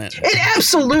compliment. It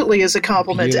absolutely is a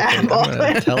compliment to Adam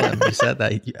Baldwin. Tell him you said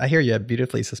that. I hear you have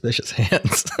beautifully suspicious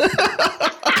hands.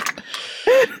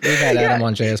 We've had Adam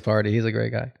on JS Party. He's a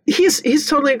great guy. He's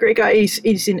totally a great guy.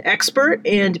 He's an expert,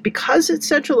 and because it's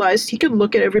centralized, he can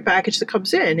look at every package that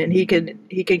comes in, and he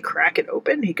can crack it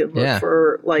open. He can look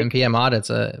for like NPM audits.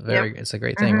 It's a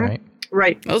great thing, right?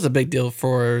 Right. That was a big deal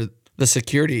for the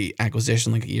security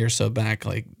acquisition like a year or so back.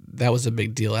 Like that was a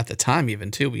big deal at the time, even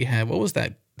too. We had what was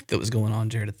that was going on,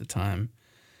 Jared, at the time?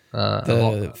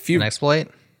 An exploit.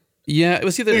 Yeah, it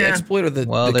was either the exploit or the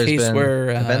case where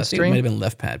I think it might have been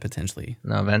LeftPad potentially.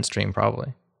 No, EventStream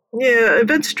probably. Yeah,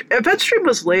 EventStream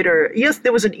was later. Yes,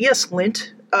 there was an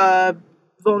ESLint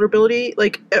vulnerability.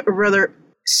 Rather,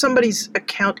 somebody's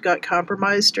account got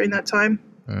compromised during that time.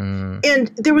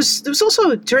 And there was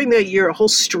also during that year a whole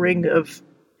string of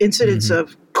incidents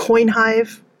of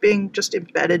CoinHive being just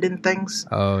embedded in things.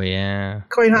 Oh yeah.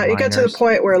 CoinHive. It got to the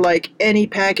point where like any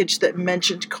package that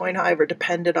mentioned CoinHive or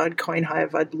depended on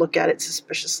CoinHive, I'd look at it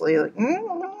suspiciously, like,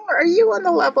 are you on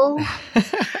the level?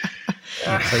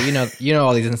 So you know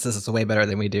all these instances way better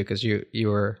than we do because you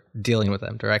were dealing with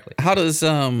them directly. How does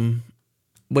when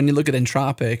you look at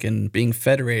Entropic and being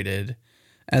federated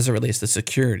as it relates to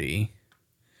security,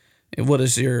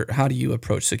 how do you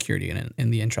approach security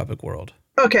in the Entropic world?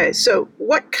 Okay, so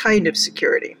what kind of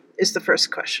security is the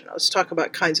first question? Let's talk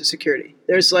about kinds of security.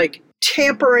 There's like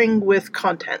tampering with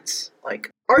contents.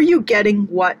 Like, are you getting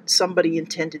what somebody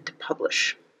intended to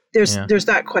publish? There's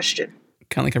that question.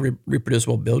 Kind of like a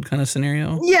reproducible build kind of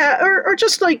scenario? Yeah, or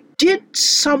just like, did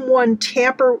someone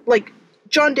tamper? Like,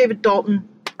 John David Dalton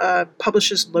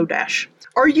publishes Lodash.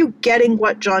 Are you getting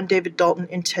what John David Dalton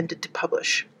intended to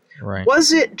publish? Right.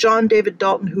 Was it John David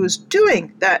Dalton who was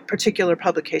doing that particular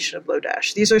publication of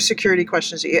Lodash? These are security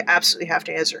questions that you absolutely have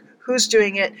to answer. Who's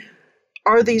doing it?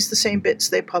 Are these the same bits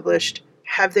they published?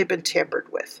 Have they been tampered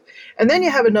with? And then you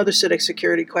have another set of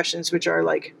security questions, which are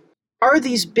like, are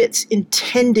these bits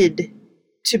intended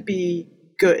to be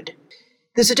good?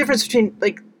 There's a difference between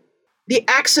like the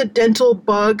accidental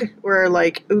bug where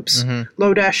like, oops,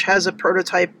 Lodash has a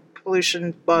prototype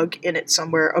pollution bug in it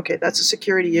somewhere. Okay, that's a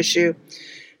security issue.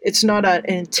 It's not an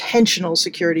intentional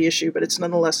security issue, but it's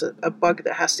nonetheless a bug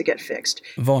that has to get fixed.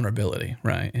 Vulnerability,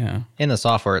 right, yeah. In the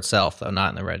software itself, though, not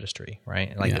in the registry,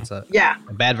 right? Like it's a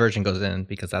bad version goes in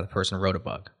because that person wrote a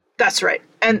bug. That's right.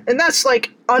 And that's like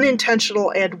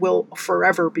unintentional and will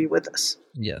forever be with us.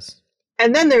 Yes.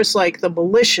 And then there's like the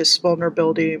malicious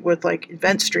vulnerability with like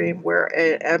EventStream where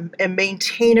a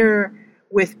maintainer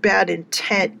with bad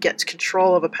intent gets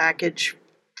control of a package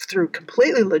through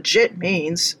completely legit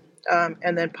means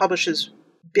and then publishes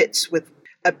bits with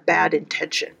a bad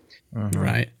intention.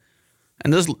 Right.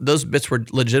 And those bits were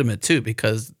legitimate too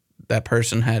because that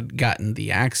person had gotten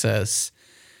the access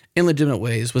in legitimate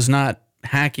ways, was not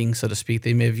hacking, so to speak.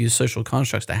 They may have used social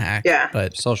constructs to hack,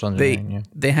 but social engineering,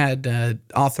 they had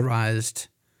authorized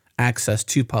access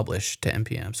to publish to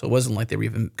NPM. So it wasn't like they were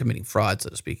even committing fraud, so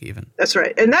to speak, even. That's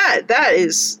right. And that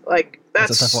is like,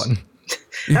 that's a tough one.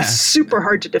 That's super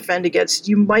hard to defend against.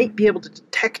 You might be able to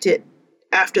detect it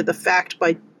after the fact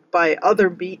by by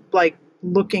other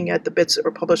looking at the bits that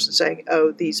were published and saying,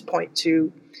 oh, these point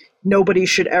to nobody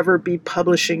should ever be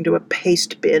publishing to a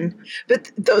paste bin.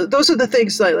 But those are the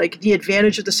things like the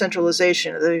advantage of the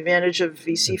centralization, the advantage of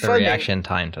VC funding. The reaction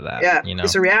time to that. Yeah,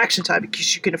 it's a reaction time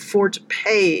because you can afford to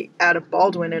pay Adam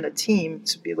Baldwin and a team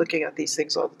to be looking at these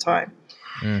things all the time.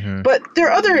 Mm-hmm. But there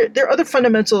are other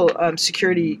fundamental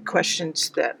security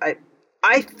questions that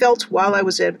I felt while I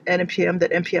was at NPM that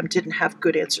NPM didn't have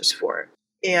good answers for.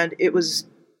 And it was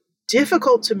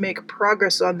difficult to make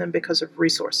progress on them because of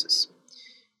resources.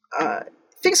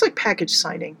 Things like package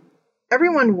signing.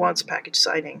 Everyone wants package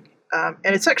signing. And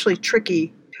it's actually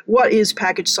tricky. What is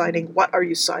package signing? What are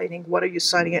you signing? What are you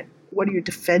signing it? What are you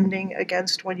defending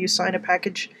against when you sign a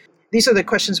package? These are the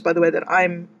questions, by the way, that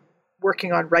I'm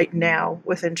working on right now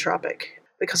with Entropic.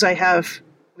 Because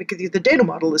the data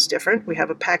model is different. We have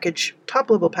a package,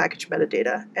 top-level package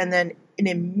metadata, and then an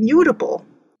immutable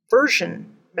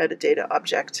version metadata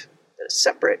object that is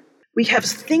separate. We have a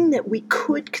thing that we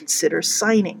could consider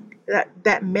signing.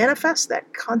 That manifest,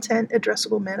 that content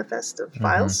addressable manifest of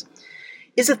files,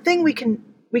 is a thing we could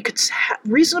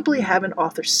reasonably have an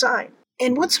author sign.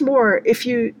 And what's more, if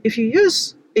you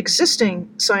use existing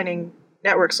signing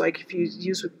networks, like if you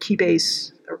use with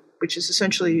Keybase, which is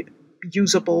essentially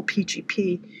usable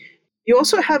PGP, you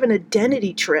also have an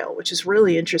identity trail, which is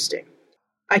really interesting.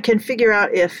 I can figure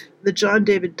out if the John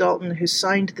David Dalton who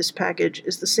signed this package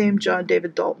is the same John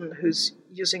David Dalton who's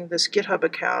using this GitHub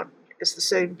account, is the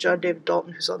same John David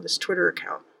Dalton who's on this Twitter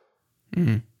account.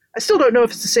 Mm-hmm. I still don't know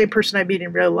if it's the same person I meet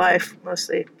in real life, unless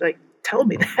they tell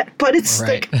me that. But it's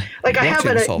right. like I have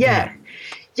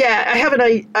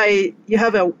you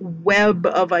have a web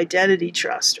of identity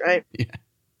trust, right? Yeah.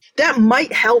 That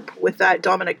might help with that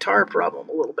Dominic Tarr problem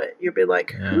a little bit. You'd be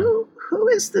like, who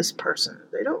is this person?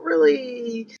 They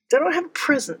don't have a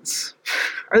presence.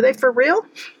 Are they for real?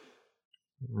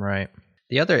 Right.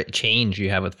 The other change you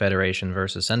have with federation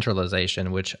versus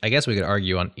centralization, which I guess we could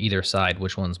argue on either side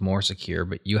which one's more secure,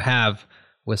 but you have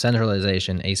with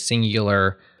centralization a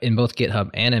singular, in both GitHub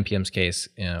and NPM's case,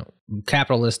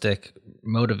 capitalistic,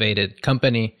 motivated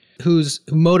company who's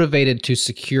motivated to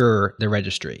secure the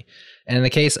registry. And in the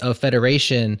case of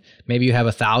federation, maybe you have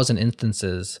 1,000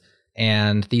 instances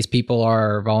and these people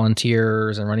are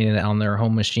volunteers and running it on their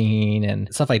home machine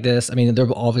and stuff like this. I mean,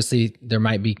 there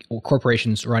might be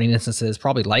corporations running instances,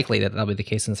 probably likely that'll be the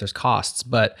case since there's costs,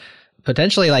 but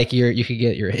potentially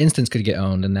your instance could get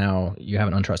owned and now you have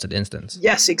an untrusted instance.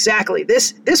 Yes, exactly.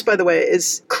 This by the way,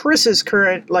 is Chris's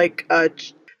current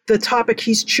the topic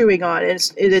he's chewing on, and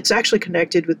it's actually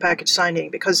connected with package signing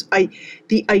because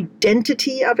the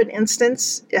identity of an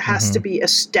instance, it has to be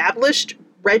established,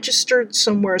 registered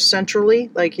somewhere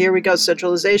centrally. Like here we go,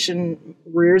 centralization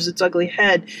rears its ugly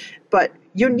head, but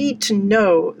you need to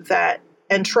know that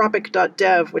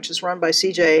entropic.dev, which is run by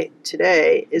CJ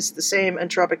today, is the same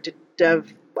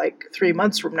entropic.dev like 3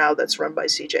 months from now that's run by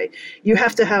CJ. You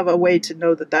have to have a way to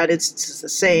know that instance is the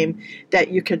same, that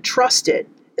you can trust it,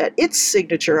 that its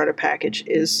signature on a package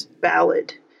is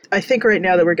valid. I think right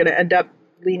now that we're going to end up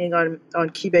leaning on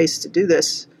Keybase to do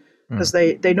this because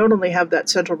they not only have that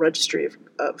central registry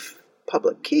of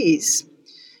public keys,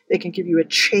 they can give you a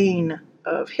chain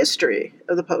of history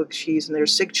of the public keys and their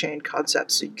sigchain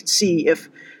concepts. So you can see if,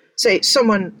 say,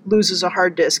 someone loses a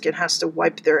hard disk and has to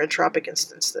wipe their Entropic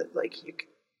instance, that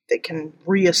they can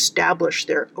reestablish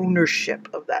their ownership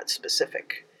of that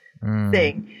specific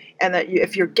thing. And that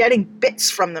if you're getting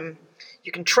bits from them,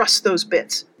 you can trust those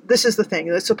bits. This is the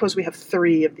thing. Let's suppose we have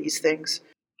 3 of these things.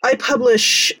 I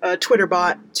publish a Twitter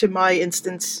bot to my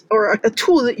instance, or a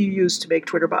tool that you use to make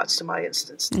Twitter bots to my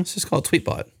instance. It's just called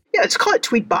Tweetbot. Yeah, it's called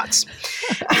Tweetbots.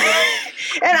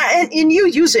 and you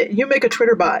use it. You make a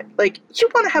Twitter bot. Like, you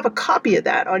want to have a copy of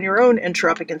that on your own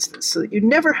Entropic instance so that you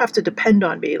never have to depend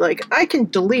on me. Like, I can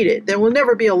delete it. There will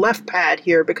never be a left pad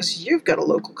here because you've got a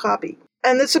local copy.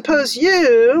 And then suppose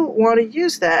you want to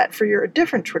use that for your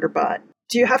different Twitter bot.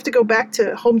 Do you have to go back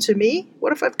to home to me?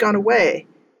 What if I've gone away?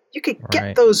 You could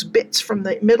get those bits from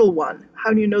the middle one.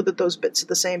 How do you know that those bits are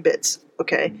the same bits?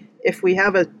 Okay, if we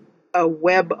have a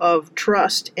web of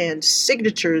trust and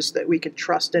signatures that we can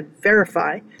trust and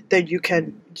verify, then you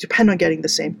can depend on getting the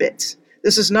same bits.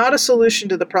 This is not a solution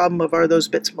to the problem of are those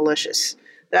bits malicious.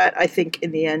 That, I think,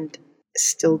 in the end,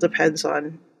 still depends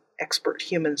on expert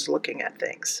humans looking at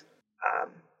things.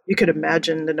 You could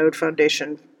imagine the Node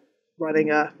Foundation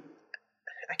running I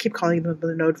keep calling them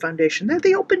the Node Foundation. They're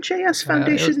the OpenJS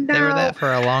Foundation now. They were that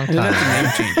for a long time.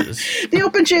 The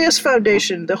OpenJS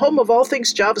Foundation, the home of all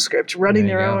things JavaScript, running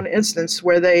their own instance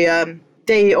where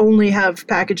they only have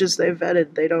packages they've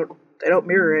vetted. They don't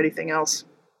mirror anything else.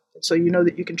 So you know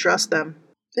that you can trust them.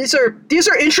 These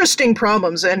are interesting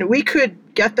problems, and we could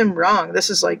get them wrong. This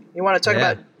is like, you want to talk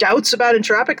about doubts about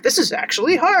Entropic? This is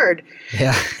actually hard.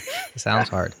 Yeah, it sounds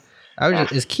hard.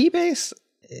 Is Keybase,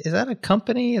 is that a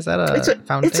company? Is that a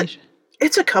foundation?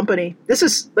 It's a company. This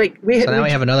is like we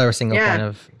have another single kind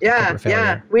of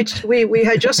failure. We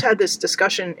had just had this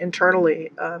discussion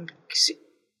internally.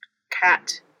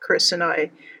 Kat, Chris, and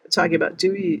I talking about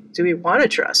do we want to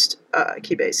trust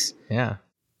Keybase? Yeah.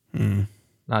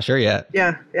 Not sure yet.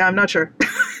 Yeah, I'm not sure.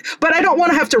 But I don't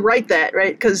want to have to write that,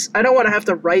 right? Because I don't want to have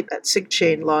to write that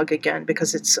Changelog again,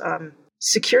 because it's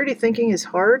security thinking is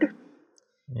hard.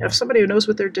 Yeah. If somebody who knows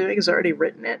what they're doing has already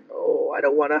written it, I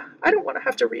don't want to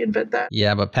have to reinvent that.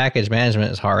 Yeah, but package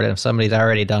management is hard, and if somebody's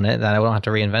already done it, then I won't have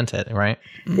to reinvent it, right?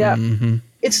 Yeah. Mm-hmm.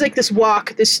 It's like this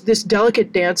walk, this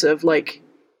delicate dance of like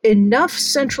enough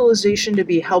centralization to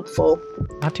be helpful.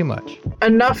 Not too much.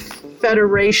 Enough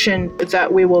federation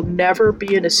that we will never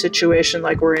be in a situation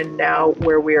like we're in now,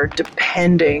 where we are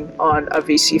depending on a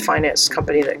VC finance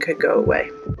company that could go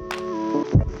away.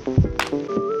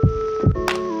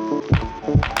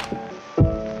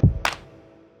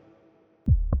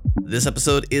 This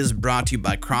episode is brought to you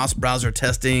by cross-browser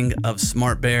testing of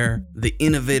SmartBear, the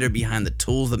innovator behind the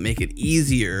tools that make it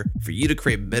easier for you to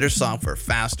create better software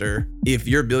faster. If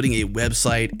you're building a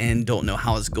website and don't know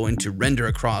how it's going to render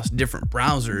across different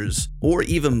browsers or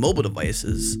even mobile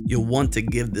devices, you'll want to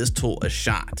give this tool a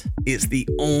shot. It's the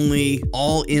only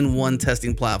all-in-one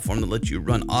testing platform that lets you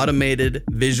run automated,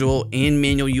 visual, and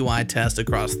manual UI tests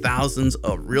across thousands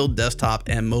of real desktop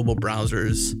and mobile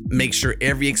browsers. Make sure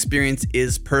every experience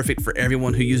is perfect for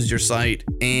everyone who uses your site,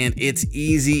 and it's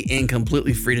easy and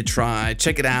completely free to try.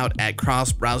 Check it out at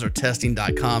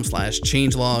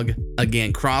crossbrowsertesting.com/changelog.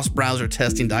 Again,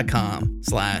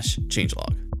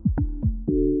 crossbrowsertesting.com/changelog.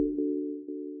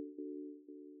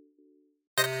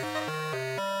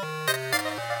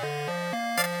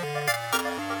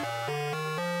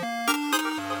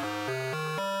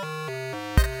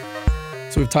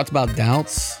 So we've talked about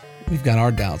doubts. We've got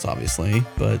our doubts, obviously,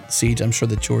 but Siege, I'm sure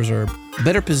that yours are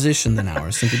better positioned than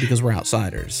ours, simply because we're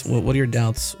outsiders. What are your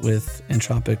doubts with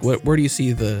Entropic? Where do you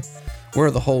see where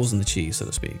are the holes in the cheese, so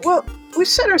to speak? Well, we've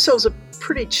set ourselves a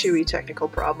pretty chewy technical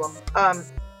problem.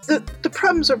 The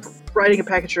problems of writing a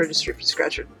package registry from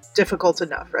scratch are difficult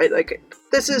enough, right? Like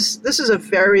this is a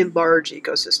very large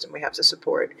ecosystem we have to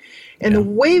support. And the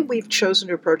way we've chosen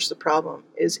to approach the problem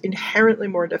is inherently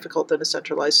more difficult than a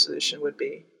centralized solution would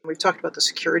be. We've talked about the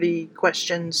security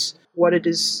questions, what it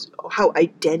is, how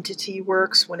identity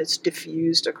works when it's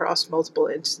diffused across multiple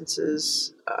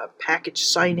instances, package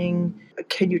signing,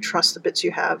 can you trust the bits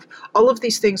you have? All of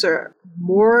these things are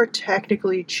more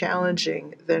technically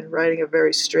challenging than writing a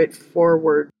very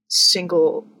straightforward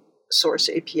single source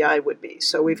API would be.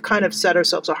 So we've kind of set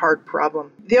ourselves a hard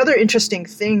problem. The other interesting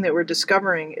thing that we're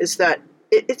discovering is that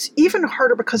it's even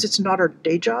harder because it's not our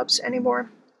day jobs anymore.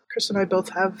 Chris and I both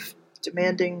have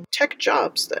demanding tech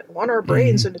jobs that want our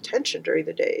brains and attention during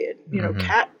the day. And,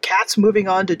 Kat's moving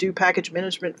on to do package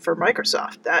management for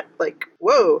Microsoft. That, like,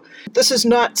 whoa, this is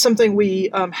not something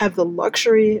we have the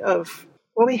luxury of.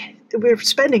 Well, we're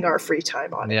spending our free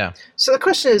time on it. Yeah. So the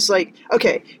question is like,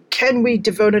 okay, can we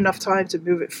devote enough time to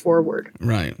move it forward?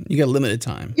 Right. You got limited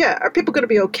time. Yeah. Are people going to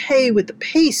be okay with the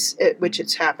pace at which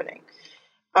it's happening?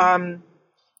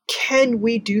 Can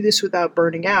we do this without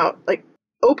burning out? Like,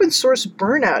 open source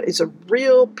burnout is a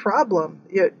real problem.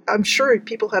 I'm sure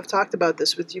people have talked about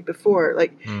this with you before.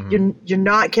 Like, you're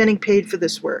not getting paid for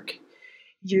this work.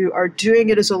 You are doing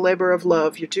it as a labor of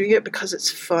love. You're doing it because it's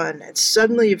fun. And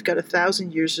suddenly you've got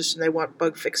 1,000 users and they want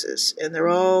bug fixes. And they're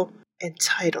all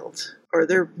entitled. Or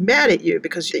they're mad at you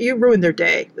because you ruined their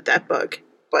day with that bug.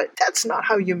 But that's not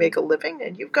how you make a living.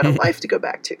 And you've got a life to go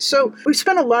back to. So we've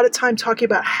spent a lot of time talking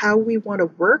about how we want to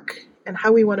work and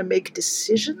how we want to make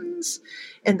decisions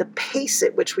and the pace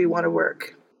at which we want to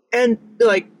work. And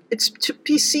like, it's to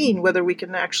be seen whether we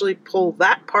can actually pull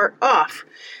that part off.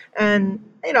 And,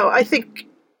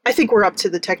 I think we're up to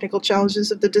the technical challenges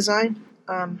of the design.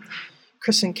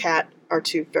 Chris and Kat are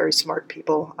two very smart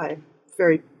people. I'm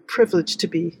very privileged to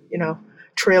be,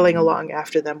 trailing along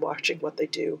after them, watching what they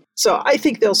do. So I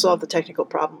think they'll solve the technical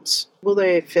problems. Will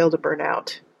they fail to burn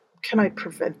out? Can I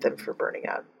prevent them from burning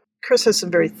out? Chris has some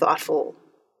very thoughtful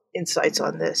insights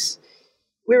on this.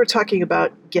 We were talking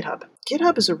about GitHub.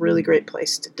 GitHub is a really great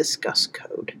place to discuss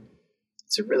code.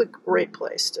 It's a really great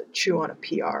place to chew on a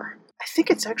PR. I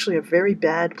think it's actually a very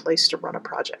bad place to run a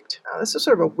project. Now, this is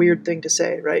sort of a weird thing to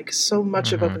say, right? Because so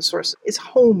much of open source is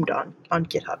homed on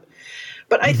GitHub.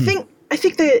 But I think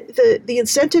the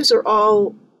incentives are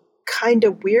all kind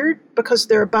of weird because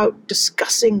they're about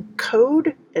discussing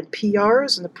code and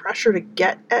PRs and the pressure to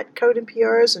get at code and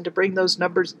PRs and to bring those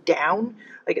numbers down.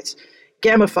 Like it's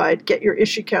gamified, get your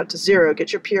issue count to 0,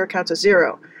 get your PR count to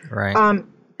 0. Right.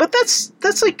 But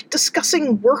that's like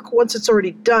discussing work once it's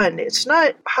already done. It's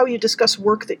not how you discuss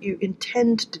work that you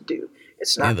intend to do.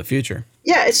 It's not the future.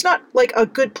 Yeah, it's not like a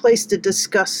good place to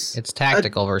discuss. It's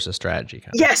tactical versus strategy.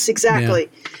 Yes, exactly.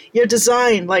 Yeah. Your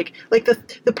design, like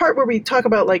the part where we talk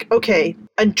about like, okay,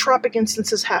 entropic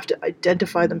instances have to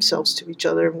identify themselves to each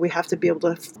other, and we have to be able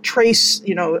to trace,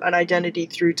 an identity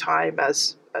through time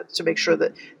as to make sure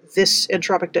that this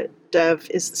entropic dev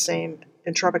is the same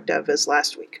entropic dev as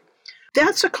last week.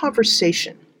 That's a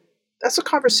conversation. That's a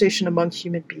conversation among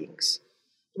human beings.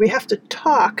 We have to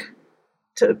talk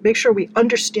to make sure we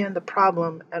understand the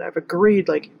problem and have agreed,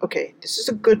 like, okay, this is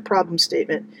a good problem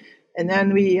statement. And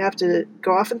then we have to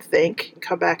go off and think and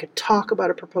come back and talk about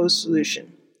a proposed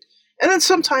solution. And then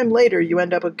sometime later, you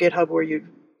end up at GitHub where you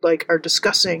are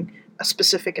discussing a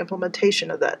specific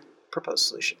implementation of that proposed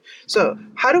solution. So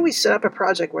how do we set up a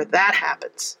project where that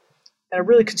happens in a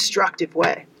really constructive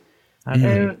way?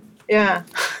 Yeah.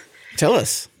 Tell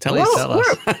us.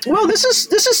 Well, this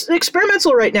is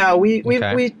experimental right now. We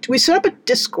set up a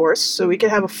discourse so we could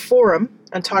have a forum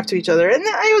and talk to each other. And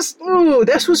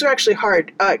this was actually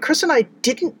hard. Chris and I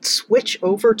didn't switch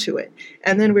over to it.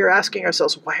 And then we were asking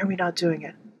ourselves, why are we not doing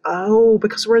it? Oh,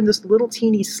 because we're in this little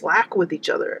teeny Slack with each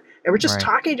other. And we're just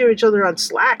talking to each other on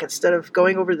Slack instead of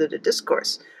going over to the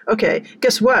discourse. Okay,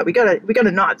 guess what? We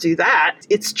gotta not do that.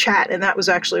 It's chat, and that was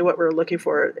actually what we were looking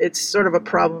for. It's sort of a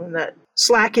problem that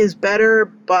Slack is better,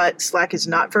 but Slack is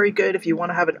not very good if you want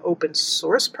to have an open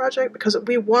source project, because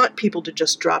we want people to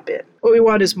just drop in. What we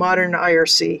want is modern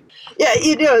IRC.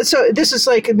 Yeah, so this is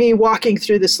like me walking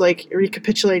through this, like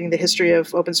recapitulating the history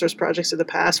of open source projects in the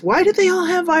past. Why did they all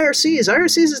have IRCs?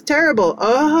 IRCs is terrible.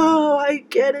 Oh, I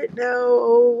get it now.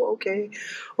 Oh, okay.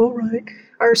 All right.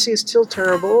 IRC is still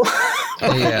terrible.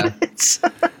 Yeah.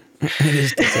 It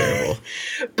is terrible.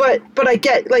 But I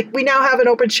get, like, we now have an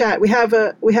open chat. We have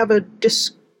a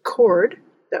Discord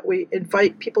that we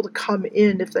invite people to come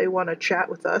in if they want to chat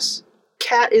with us.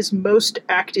 Kat is most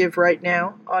active right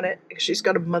now on it because she's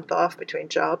got a month off between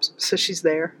jobs, so she's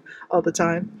there all the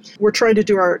time. We're trying to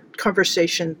do our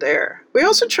conversation there. We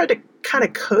also try to kind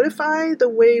of codify the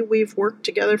way we've worked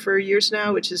together for years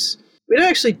now, which is we don't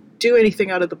actually do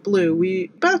anything out of the blue. We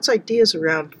bounce ideas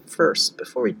around first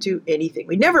before we do anything.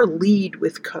 We never lead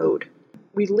with code.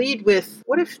 We lead with,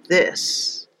 what if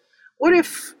this? What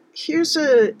if here's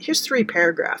 3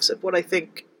 paragraphs of what I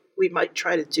think we might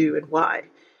try to do and why.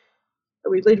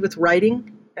 We lead with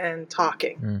writing and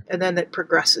talking, and then it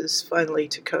progresses finally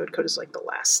to code. Code is like the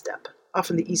last step,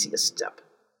 often the easiest step,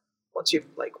 once you've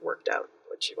worked out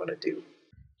what you want to do.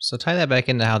 So tie that back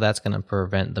into how that's going to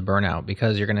prevent the burnout,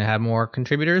 because you're going to have more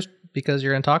contributors because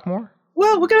you're going to talk more?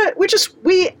 Well,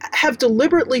 we have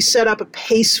deliberately set up a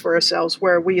pace for ourselves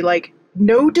where we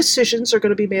no decisions are going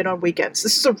to be made on weekends.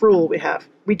 This is a rule we have.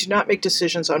 We do not make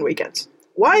decisions on weekends.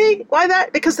 Why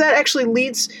that? Because that actually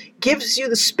gives you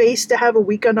the space to have a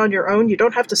weekend on your own. You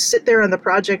don't have to sit there on the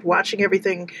project watching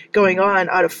everything going on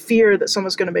out of fear that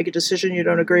someone's going to make a decision you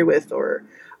don't agree with or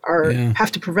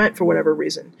have to prevent for whatever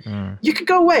reason. You can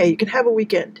go away. You can have a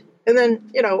weekend. And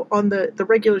then, on the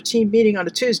regular team meeting on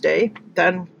a Tuesday,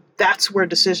 then that's where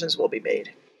decisions will be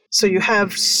made. So you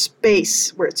have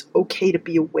space where it's okay to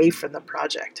be away from the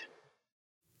project.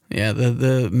 Yeah,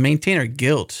 the maintainer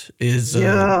guilt is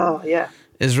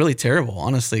is really terrible,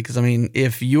 honestly, because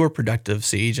if you're productive,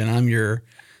 Siege, and I'm your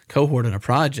cohort in a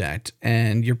project,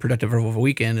 and you're productive over a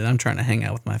weekend, and I'm trying to hang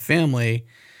out with my family,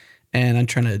 and I'm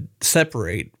trying to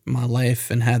separate my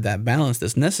life and have that balance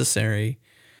that's necessary,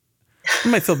 I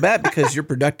might feel bad because you're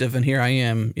productive, and here I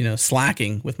am,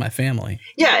 slacking with my family.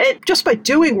 Yeah, just by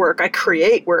doing work, I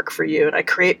create work for you, and I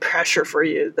create pressure for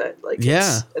you that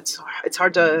it's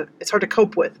hard to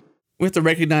cope with. We have to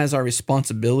recognize our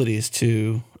responsibilities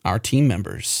to our team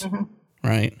members,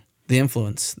 right? The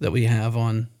influence that we have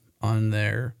on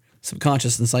their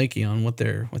subconscious and psyche on what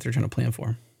they're trying to plan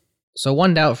for. So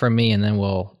one doubt from me, and then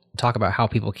we'll talk about how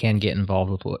people can get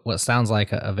involved with what sounds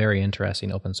like a very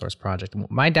interesting open source project.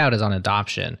 My doubt is on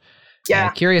adoption.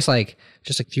 Yeah. Curious,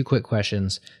 just a few quick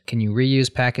questions. Can you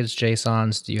reuse packaged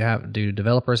JSONs? Do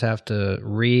developers have to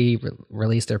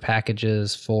release their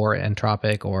packages for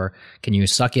Entropic, or can you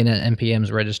suck in an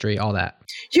NPM's registry? All that.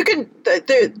 You can.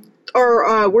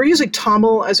 We're using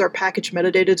TOML as our package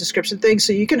metadata description thing,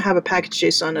 so you can have a package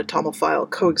JSON and a TOML file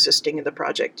coexisting in the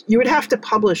project. You would have to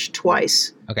publish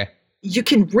twice. Okay. you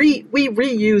can we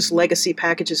reuse legacy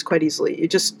packages quite easily. You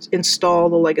just install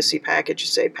the legacy package, you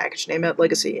say package name at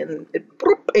legacy, and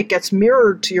it gets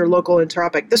mirrored to your local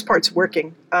Entropic. This part's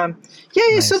working. Yay,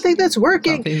 nice. Something that's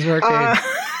working. Something's working.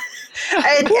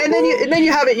 And then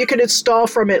you have it. You can install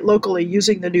from it locally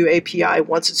using the new API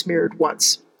once it's mirrored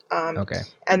once. Okay.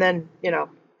 And then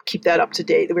keep that up to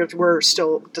date. We're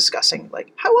still discussing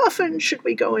like how often should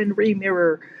we go and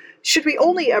remirror. Should we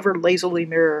only ever lazily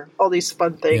mirror all these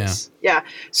fun things? Yeah.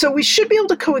 So we should be able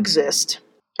to coexist.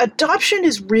 Adoption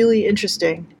is really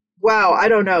interesting. Wow, I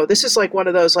don't know. This is like one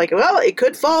of those like, well, it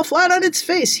could fall flat on its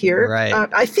face here. Right.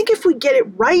 I think if we get it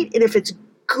right and if it's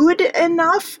good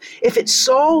enough, if it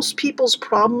solves people's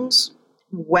problems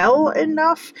well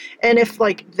enough, and if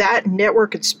like that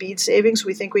network and speed savings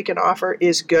we think we can offer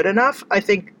is good enough, I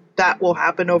think that will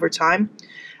happen over time.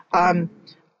 I'm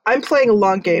playing a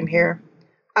long game here.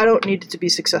 I don't need it to be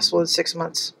successful in 6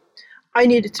 months. I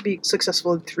need it to be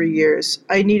successful in 3 years.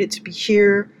 I need it to be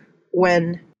here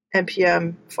when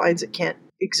NPM finds it can't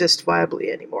exist viably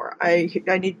anymore.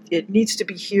 It needs to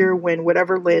be here when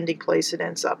whatever landing place it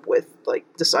ends up with like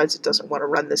decides it doesn't want to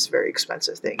run this very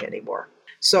expensive thing anymore.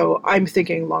 So I'm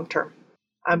thinking long term.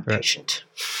 I'm patient.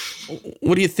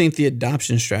 What do you think the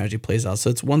adoption strategy plays out? So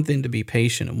it's one thing to be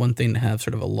patient and one thing to have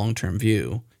sort of a long-term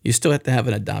view. You still have to have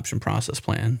an adoption process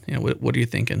plan. What are you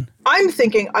thinking? I'm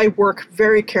thinking I work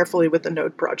very carefully with the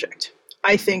Node project.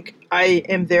 I think I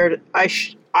am there I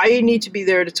need to be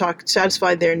there to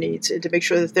satisfy their needs and to make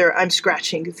sure that I'm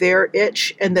scratching their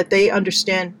itch and that they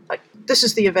understand like this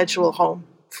is the eventual home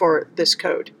for this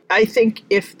code. I think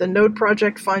if the Node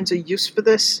project finds a use for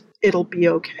this, it'll be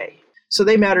okay. So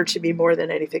they matter to me more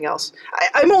than anything else.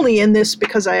 I'm only in this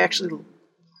because I actually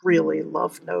really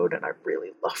love Node and I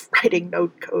really love writing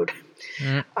Node code.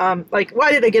 Like,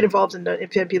 why did I get involved in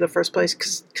NPM in the first place?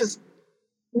 Because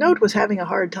Node was having a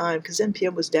hard time because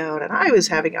NPM was down, and I was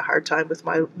having a hard time with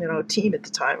my team at the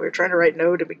time. We were trying to write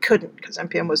Node and we couldn't because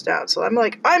NPM was down. So I'm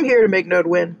like, I'm here to make Node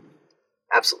win,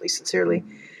 absolutely sincerely.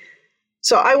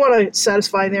 So I want to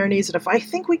satisfy their needs, and if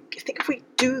if we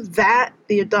do that,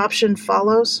 the adoption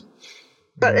follows.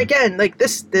 But again, like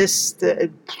this,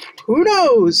 who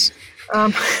knows?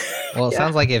 Well, it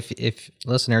sounds like if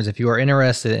listeners, if you are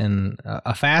interested in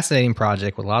a fascinating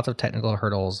project with lots of technical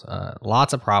hurdles,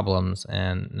 lots of problems,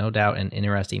 and no doubt an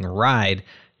interesting ride,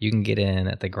 you can get in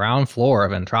at the ground floor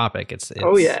of Entropic. It's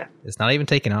not even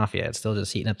taken off yet. It's still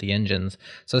just heating up the engines.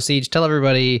 So Siege, tell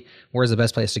everybody where's the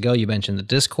best place to go. You mentioned the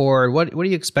Discord. What are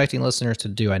you expecting listeners to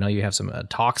do? I know you have some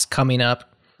talks coming up.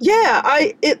 Yeah,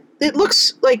 it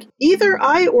looks like either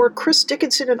I or Chris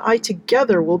Dickinson and I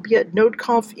together will be at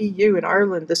NodeConf EU in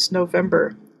Ireland this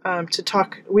November to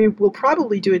talk. We will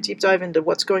probably do a deep dive into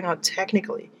what's going on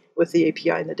technically with the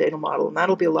API and the data model, and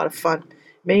that'll be a lot of fun.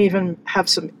 May even have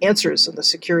some answers on the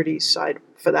security side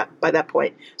for that by that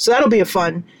point. So that'll be a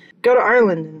fun. Go to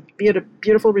Ireland and be at a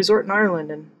beautiful resort in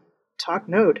Ireland and talk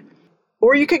Node.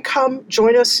 Or you can come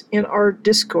join us in our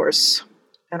discourse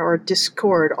and our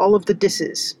Discord, all of the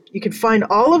disses. You can find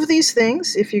all of these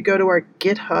things if you go to our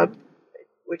GitHub,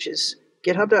 which is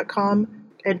github.com,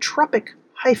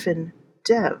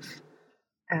 entropic-dev.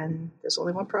 And there's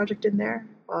only one project in there.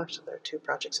 Well, actually, there are 2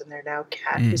 projects in there now.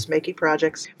 Kat is making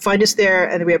projects. Find us there,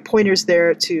 and we have pointers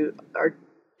there to our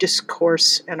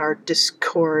discourse and our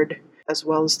Discord, as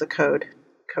well as the code.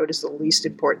 Code is the least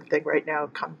important thing right now.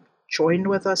 Come join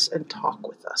with us and talk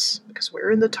with us, because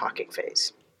we're in the talking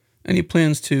phase. Any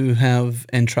plans to have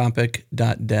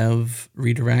entropic.dev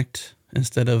redirect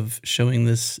instead of showing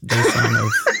this JSON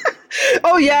of...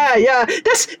 Oh yeah.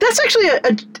 That's actually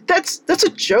that's a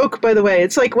joke, by the way.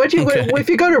 It's like if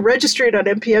you go to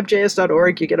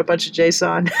registry.npmjs.org, you get a bunch of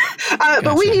JSON. Gotcha.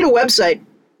 But we need a website.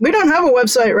 We don't have a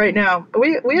website right now.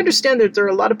 We understand that there are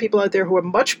a lot of people out there who are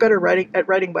much better at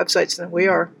writing websites than we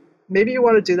are. Maybe you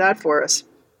want to do that for us.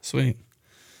 Sweet.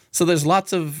 So there's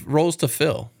lots of roles to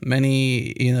fill.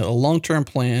 Many, a long-term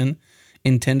plan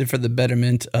intended for the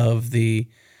betterment of the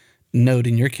Node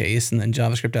in your case, and then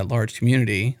JavaScript at large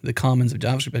community, the commons of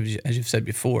JavaScript, as you've said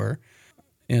before.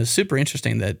 Super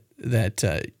interesting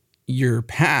that your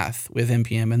path with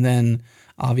NPM, and then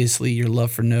obviously your love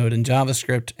for Node and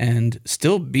JavaScript, and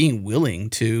still being willing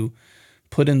to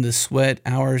put in the sweat,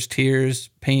 hours, tears,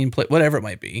 pain, whatever it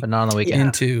might be, but not on the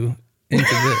weekend. into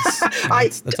this.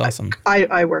 That's awesome.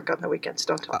 I work on the weekends.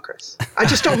 Don't tell Chris. I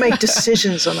just don't make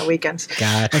decisions on the weekends.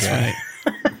 Gotcha. That's right.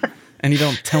 And you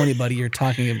don't tell anybody you're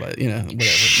talking about, whatever.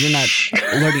 You're not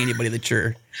alerting anybody that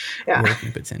you're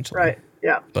working potentially. Right.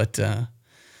 Yeah. But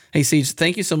hey, Siege,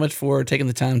 thank you so much for taking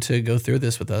the time to go through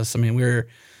this with us. I mean, we're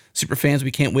super fans,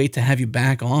 we can't wait to have you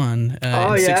back on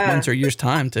in 6 months or a year's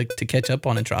time to catch up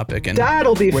on Entropic. And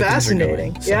that'll be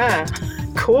fascinating. So, yeah,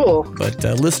 cool. But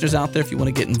listeners out there, if you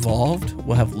want to get involved,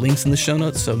 we'll have links in the show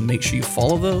notes, so make sure you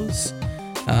follow those.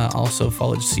 Also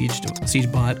follow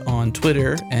SiegeBot on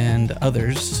Twitter and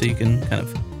others so you can kind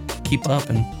of keep up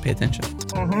and pay attention.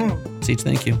 Mm-hmm. Siege,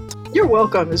 thank you. You're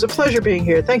welcome. It was a pleasure being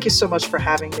here. Thank you so much for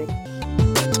having me.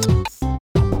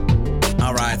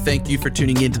 All right, thank you for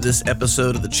tuning into this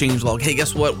episode of the Changelog. Hey,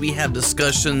 guess what? We have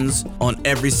discussions on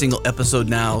every single episode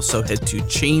now, so head to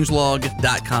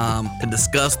changelog.com to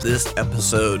discuss this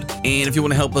episode. And if you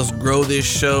want to help us grow this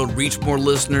show, reach more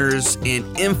listeners, and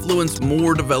influence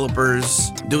more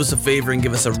developers, do us a favor and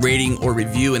give us a rating or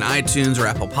review in iTunes or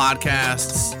Apple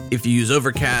Podcasts. If you use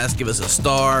Overcast, give us a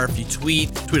star. If you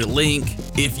tweet a link.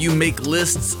 If you make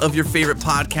lists of your favorite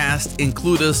podcasts,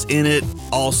 include us in it.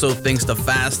 Also, thanks to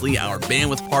Fastly, our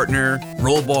bandwidth partner,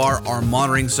 Rollbar, our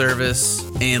monitoring service,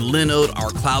 and Linode, our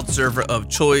cloud server of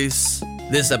choice.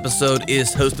 This episode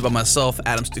is hosted by myself,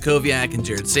 Adam Stacoviak, and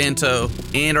Jared Santo,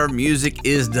 and our music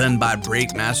is done by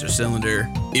Breakmaster Cylinder.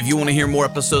 If you want to hear more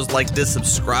episodes like this,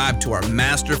 subscribe to our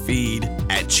master feed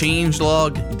at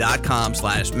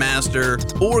changelog.com/master,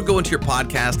 or go into your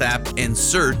podcast app and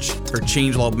search for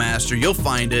Changelog Master. You'll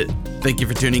find it. Thank you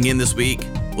for tuning in this week.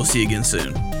 We'll see you again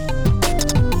soon.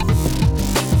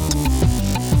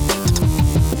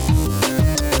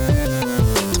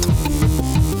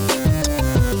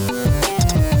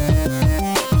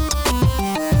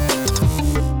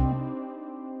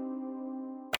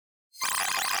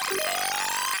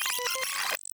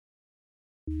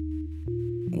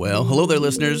 Well, hello there,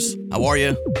 listeners. How are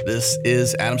you? This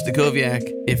is Adam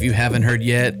Stacoviak. If you haven't heard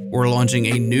yet, we're launching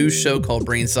a new show called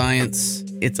Brain Science.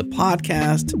 It's a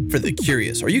podcast for the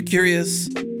curious. Are you curious?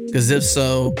 Because if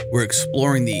so, we're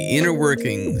exploring the inner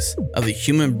workings of the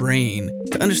human brain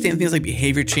to understand things like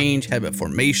behavior change, habit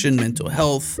formation, mental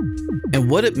health, and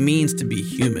what it means to be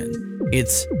human.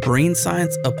 It's brain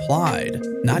science applied,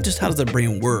 not just how does the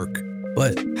brain work,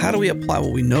 but how do we apply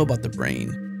what we know about the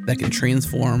brain that can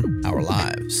transform our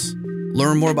lives.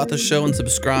 Learn more about the show and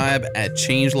subscribe at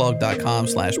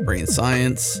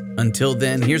changelog.com/brainscience. Until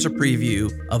then, here's a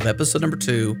preview of episode number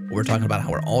 2, where we're talking about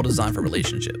how we're all designed for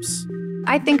relationships.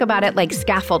 I think about it like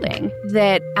scaffolding,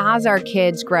 that as our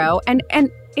kids grow, and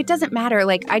it doesn't matter,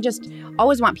 like I just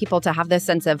always want people to have this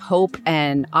sense of hope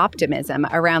and optimism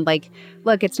around like,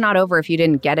 look, it's not over if you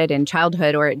didn't get it in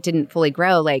childhood or it didn't fully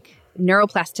grow. Like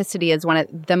neuroplasticity is one of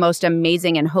the most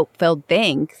amazing and hope-filled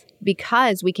things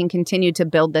because we can continue to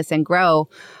build this and grow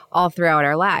all throughout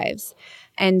our lives.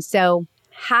 And so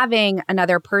having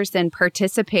another person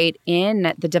participate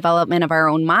in the development of our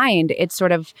own mind, it's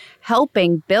sort of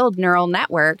helping build neural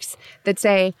networks that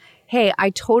say, hey, I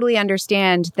totally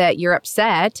understand that you're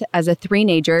upset as a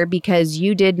three-nager because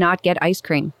you did not get ice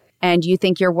cream and you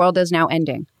think your world is now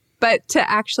ending. But to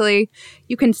actually,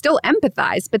 you can still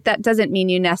empathize, but that doesn't mean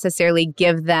you necessarily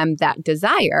give them that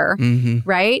desire,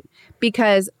 right?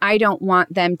 Because I don't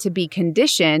want them to be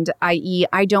conditioned, i.e.,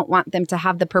 I don't want them to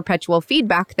have the perpetual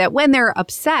feedback that when they're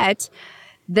upset,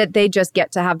 that they just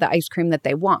get to have the ice cream that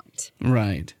they want.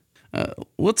 Right.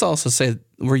 Let's also say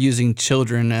we're using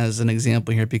children as an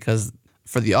example here because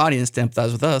for the audience to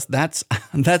empathize with us, that's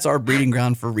our breeding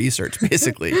ground for research,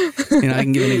 basically. I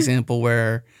can give an example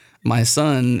where my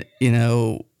son,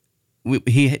 I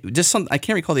can't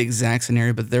recall the exact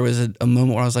scenario, but there was a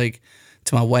moment where I was like,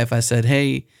 to my wife, I said,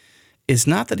 hey, it's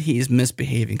not that he's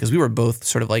misbehaving, because we were both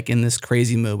sort of like in this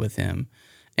crazy mode with him,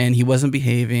 and he wasn't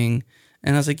behaving.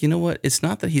 And I was like, you know what? It's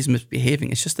not that he's misbehaving.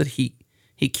 It's just that he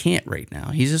can't right now.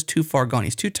 He's just too far gone.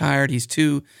 He's too tired. He's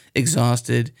too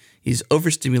exhausted. He's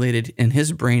overstimulated, and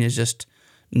his brain is just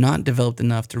not developed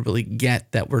enough to really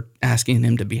get that we're asking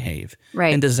him to behave,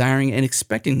 right, and desiring and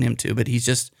expecting him to, but he's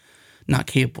just not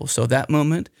capable. So that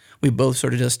moment, we both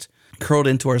sort of just curled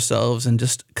into ourselves and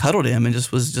just cuddled him and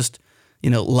just was just,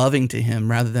 loving to him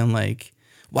rather than like,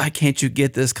 why can't you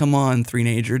get this? Come on,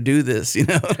 three-nager, do this. You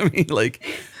know what I mean? Like,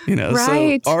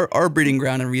 right. So our breeding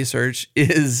ground in research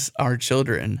is our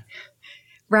children.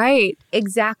 Right,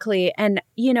 exactly. And,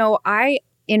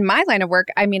 in my line of work,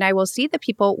 I will see the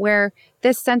people where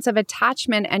this sense of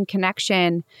attachment and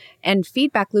connection and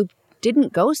feedback loop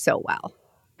didn't go so well.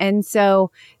 And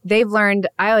so they've learned,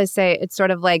 I always say it's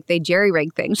sort of like they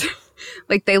jerry-rig things.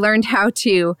 Like they learned how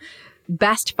to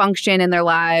best function in their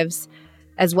lives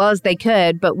as well as they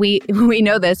could. But we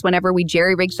know this, whenever we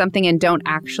jerry-rig something and don't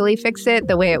actually fix it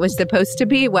the way it was supposed to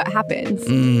be, what happens?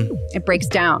 It breaks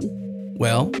down.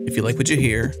 Well, if you like what you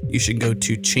hear, you should go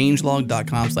to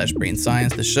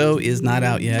changelog.com/brainscience. The show is not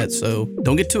out yet, so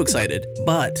don't get too excited,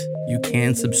 but you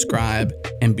can subscribe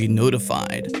and be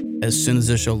notified as soon as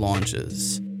the show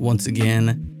launches. Once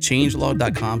again,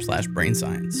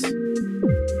 changelog.com/brainscience.